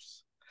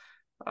 dolls?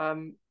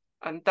 Um,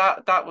 and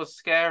that was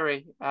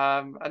scary.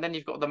 And then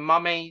you've got the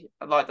mummy,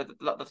 like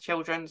the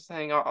children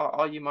saying,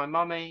 are you my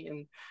mummy?"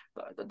 And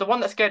the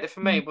one that scared it for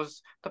me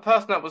was the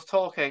person that was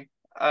talking,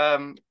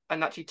 and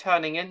actually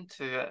turning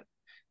into it.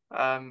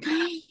 Um,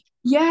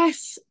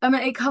 Yes, I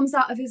mean it comes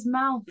out of his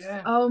mouth.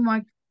 yeah, Oh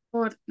my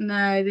God,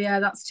 no, yeah,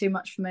 that's too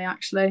much for me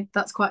actually.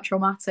 That's quite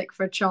traumatic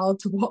for a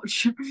child to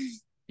watch.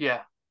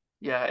 yeah,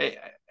 yeah.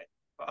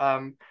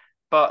 Um,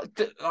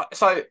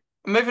 so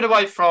moving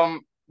away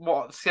from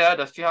what scared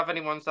us, do you have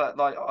any ones that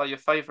like are your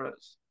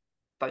favorites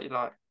that you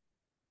like?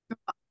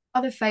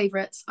 Other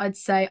favorites, I'd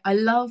say I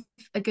love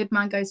A Good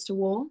Man Goes to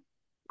War.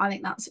 I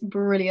think that's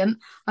brilliant.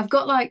 I've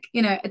got like,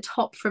 a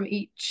top from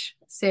each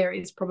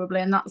series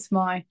probably, and that's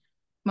my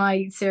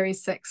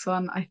series six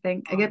one, I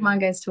think. A Oh Good yeah. Man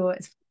Goes to War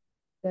is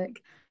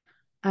fantastic.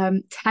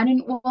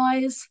 Tenant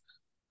wise,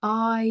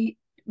 I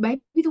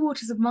maybe The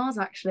Waters of Mars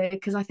actually,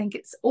 because I think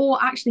it's or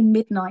actually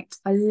Midnight.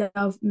 I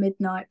love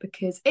Midnight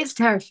because it's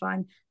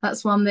terrifying.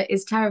 That's one that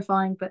is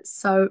terrifying but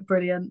so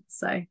brilliant.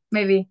 So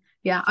maybe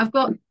yeah,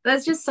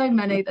 there's just so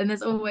many, and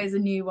there's always a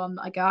new one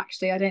that I go,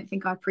 actually, I don't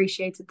think I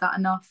appreciated that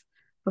enough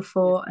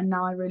Yeah. before, and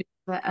now I really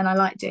love it. And I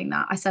like doing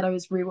that. I said I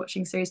was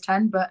rewatching series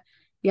 10, but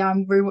yeah,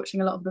 I'm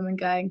rewatching a lot of them and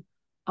going,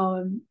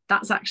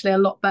 that's actually a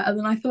lot better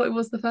than I thought it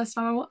was the first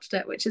time I watched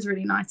it, which is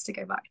really nice to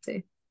go back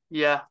to.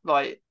 Yeah,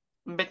 like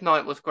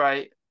Midnight was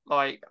great.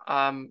 Like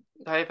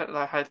they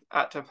had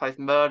actor plays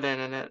Merlin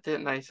in it,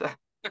 didn't they? So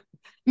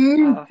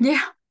uh,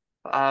 Yeah.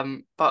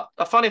 but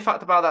a funny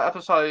fact about that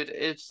episode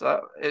is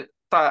that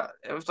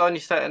it was only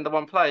set in the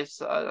one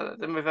place. It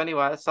didn't move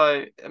anywhere,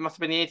 so it must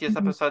have been the easiest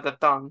Mhm. episode they've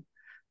done.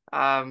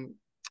 Um,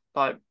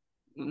 like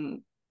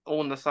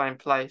all in the same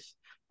place.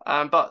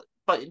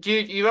 But do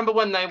you remember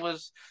when they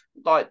was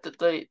like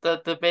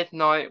the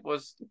midnight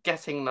was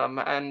getting them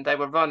and they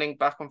were running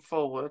back and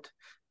forward,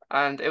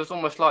 and it was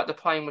almost like the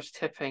plane was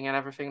tipping and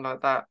everything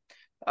like that.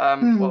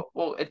 Mm.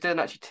 Well, it didn't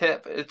actually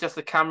tip. It's just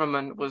the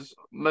cameraman was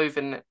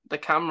moving the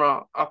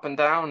camera up and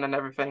down and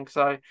everything.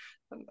 So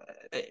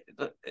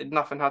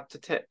nothing had to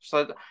tip.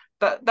 So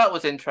that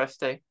was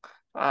interesting.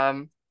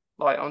 Um,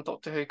 like on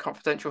Doctor Who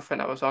Confidential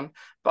thing I was on.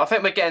 But I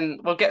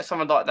think we'll get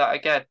something like that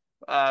again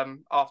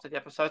after the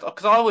episode,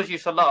 because I always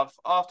used to love,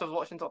 after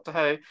watching Doctor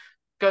Who,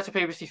 go to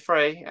BBC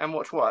Three and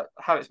watch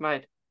how it's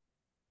made.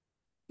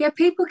 Yeah,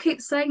 people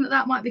keep saying that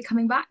that might be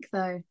coming back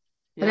though.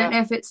 I don't Yeah,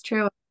 know if it's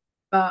true,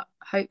 but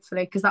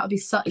hopefully, because that would be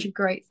such a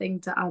great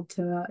thing to add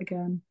to it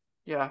again.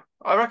 yeah,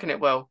 I reckon it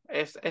will.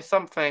 It's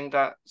something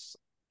it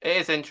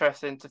is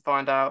interesting to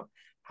find out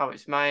how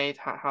it's made,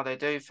 how they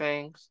do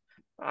things.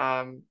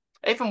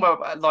 Even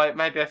well, like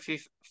maybe a few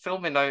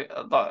filming though,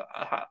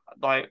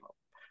 like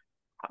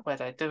where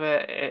they do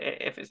it,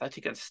 if it's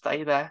actually going to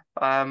stay there.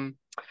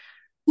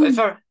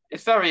 But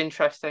it's very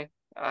interesting.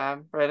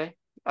 Really.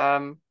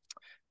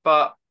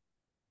 But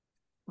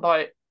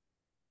like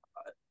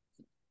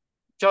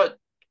ju-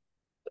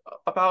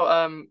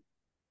 about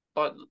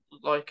like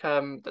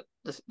the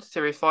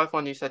series 5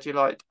 one you said you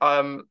liked,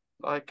 A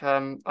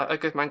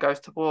Good Man Goes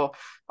to War.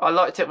 I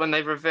liked it when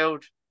they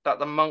revealed that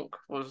the monk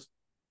was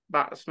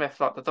Matt Smith,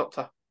 like the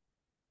Doctor.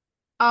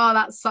 Oh,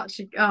 that's such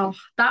a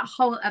that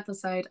whole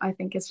episode I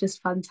think is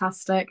just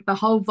fantastic. The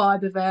whole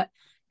vibe of it,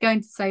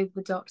 going to save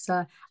the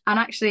Doctor. And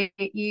actually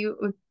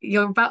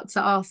you're about to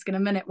ask in a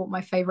minute what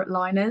my favorite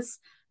line is.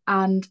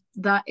 And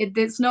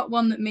it's not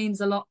one that means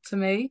a lot to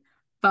me,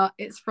 but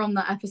it's from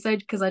that episode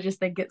because I just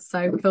think it's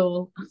so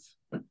cool.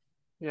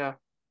 Yeah,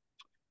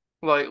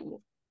 like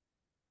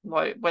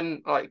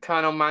when like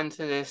Colonel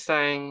Manton is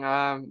saying,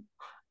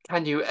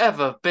 "Can you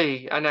ever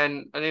be?"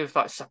 and he was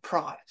like,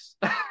 "Surprise."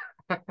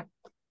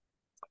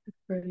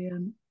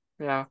 Brilliant.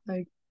 Yeah,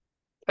 So,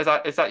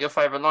 is that your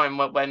favorite line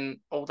when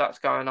all that's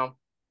going on?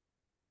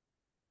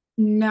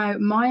 no,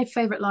 my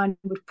favorite line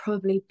would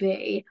probably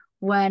be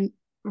when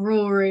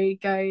Rory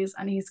goes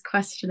and he's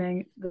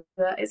questioning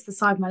it's the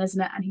Cyberman, isn't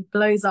it? And he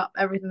blows up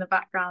everything in the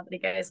background and he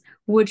goes,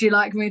 "Would you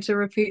like me to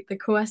repeat the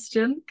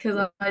question?"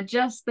 Because I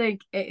just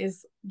think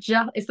it's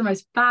the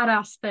most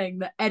badass thing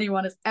that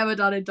anyone has ever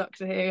done in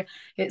Doctor Who.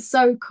 It's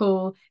so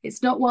cool.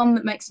 It's not one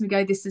that makes me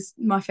go, "This is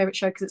my favorite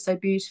show" because it's so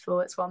beautiful.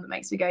 It's one that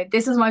makes me go,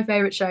 "This is my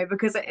favorite show"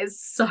 because it is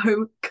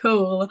so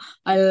cool.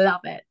 I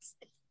love it.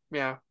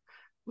 Yeah.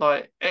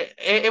 Like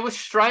it was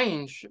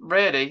strange,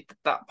 really,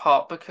 that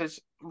part, because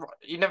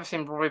you never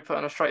seen Rory put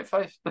on a straight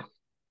face.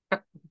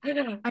 I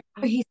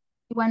know he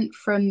went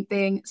from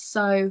being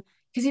so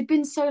because he'd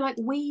been so like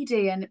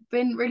weedy and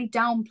been really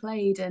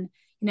downplayed and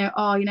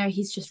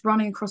he's just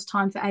running across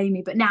time for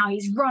Amy, but now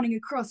he's running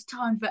across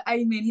time for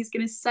Amy and he's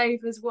going to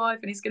save his wife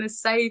and he's going to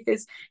save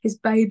his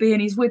baby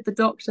and he's with the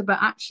Doctor. But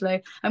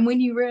actually, and when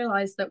you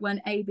realize that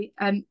when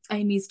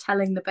Amy's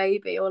telling the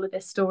baby all of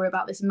this story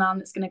about this man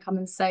that's going to come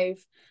and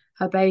save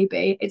her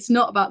baby, it's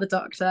not about the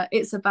Doctor,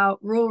 it's about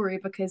Rory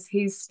because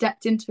he's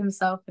stepped into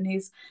himself and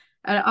he's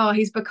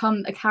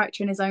become a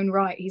character in his own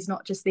right. He's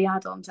not just the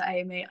add-on to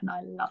Amy, and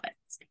I love it.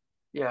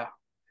 Yeah,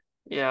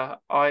 yeah,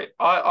 I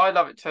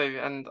love it too,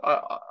 and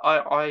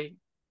I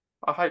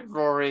hope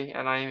Rory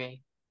and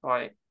Amy,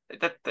 like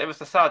it was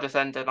the saddest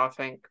ending, I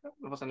think,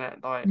 wasn't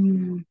it? Like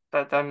Mm.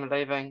 them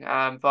leaving.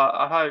 But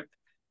I hope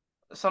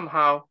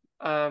somehow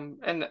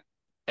in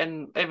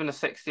even the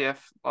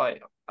 60th,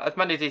 like as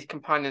many of these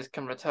companions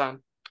can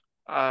return,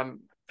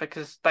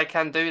 because they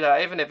can do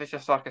that, even if it's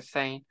just like a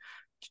scene,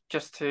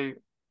 just to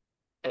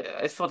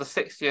it's for the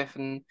 60th,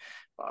 and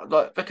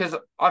like because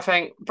I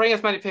think bring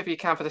as many people you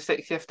can for the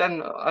 60th.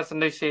 Then as the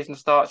new season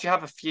starts, you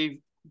have a few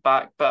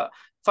back, but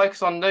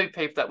focus on new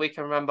people that we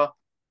can remember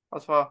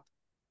as well.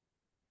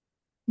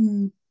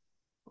 Mm.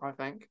 I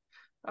think.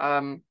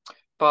 Um,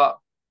 but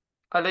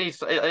at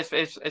least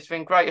it's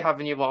been great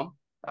having you on.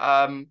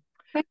 Um,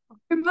 Thank you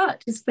very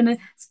much. It's been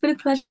a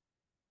pleasure.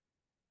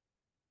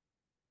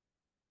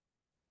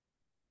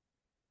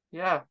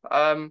 yeah.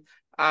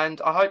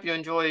 And I hope you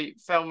enjoy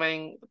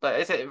filming.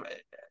 Is it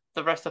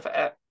the rest of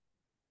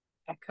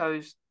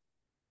Echo's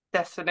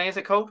Destiny? Is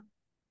it called?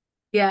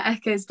 Yeah,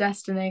 Echo's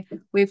Destiny.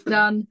 We've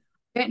done.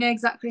 I don't know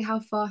exactly how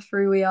far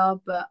through we are,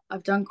 but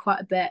I've done quite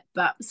a bit.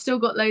 But still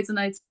got loads of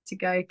notes to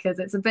go because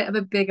it's a bit of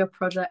a bigger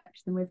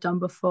project than we've done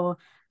before.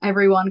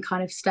 Everyone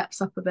kind of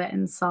steps up a bit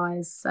in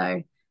size,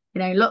 so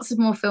lots of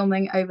more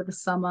filming over the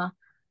summer,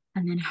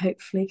 and then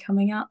hopefully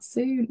coming out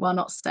soon. Well,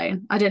 not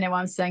soon. I don't know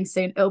why I'm saying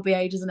soon. It'll be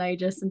ages and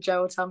ages, and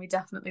Joe will tell me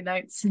definitely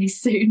don't say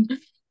soon.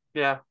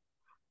 Yeah,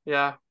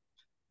 yeah.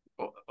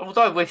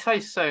 Although we say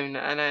soon,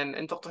 and then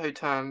in Doctor Who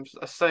terms,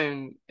 a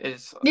soon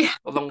is Yeah,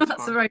 a long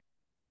that's time. right.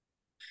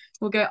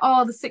 We'll go,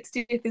 "Oh, the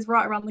 60th is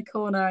right around the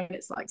corner," and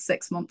it's like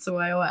 6 months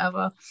away or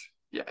whatever.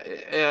 Yeah,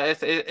 yeah,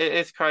 it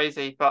is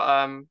crazy,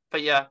 but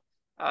yeah,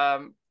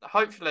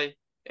 hopefully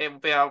it will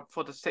be out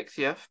for the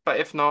 60th. But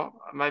if not,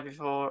 maybe it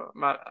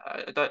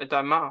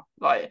don't matter.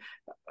 Like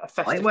a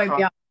Oh, it festive won't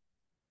be craft. up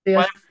to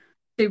When,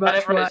 too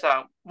much whenever work. it's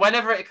out,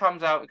 whenever it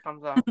comes out, it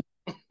comes out.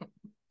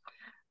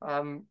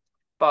 Um,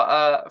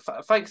 but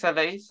thanks,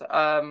 Elize.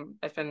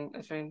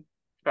 It's been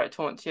great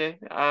talking to you.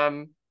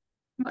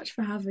 Much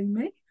for having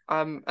me.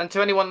 And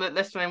to anyone that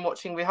listening and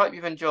watching, we hope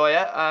you've enjoyed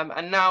it.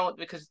 And now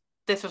because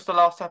this was the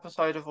last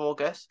episode of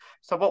August.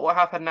 So what will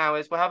happen now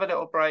is we'll have a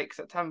little break,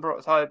 September,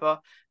 October,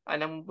 and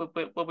then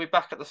we'll be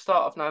back at the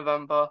start of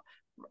November,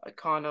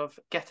 kind of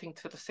getting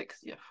to the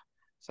 60th.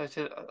 So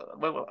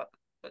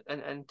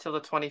until the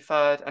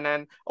 23rd, and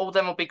then all of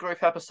them will be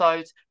group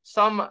episodes,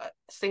 some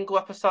single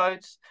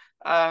episodes,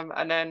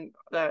 and then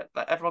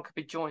everyone could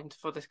be joined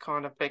for this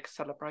kind of big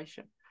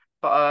celebration.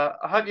 But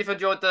I hope you've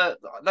enjoyed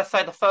let's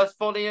say the first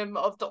volume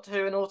of Doctor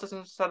Who and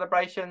Autism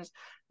celebrations.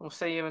 We'll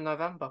see you in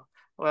November.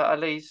 Well,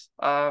 Elize,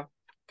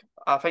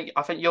 I think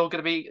you're going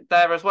to be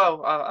there as well,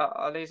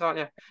 Elize, aren't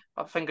you?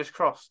 Fingers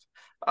crossed.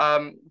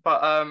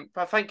 But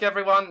thank you,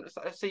 everyone.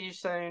 See you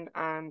soon,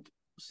 and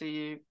see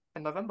you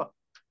in November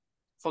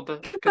for the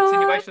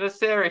continuation of the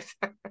series.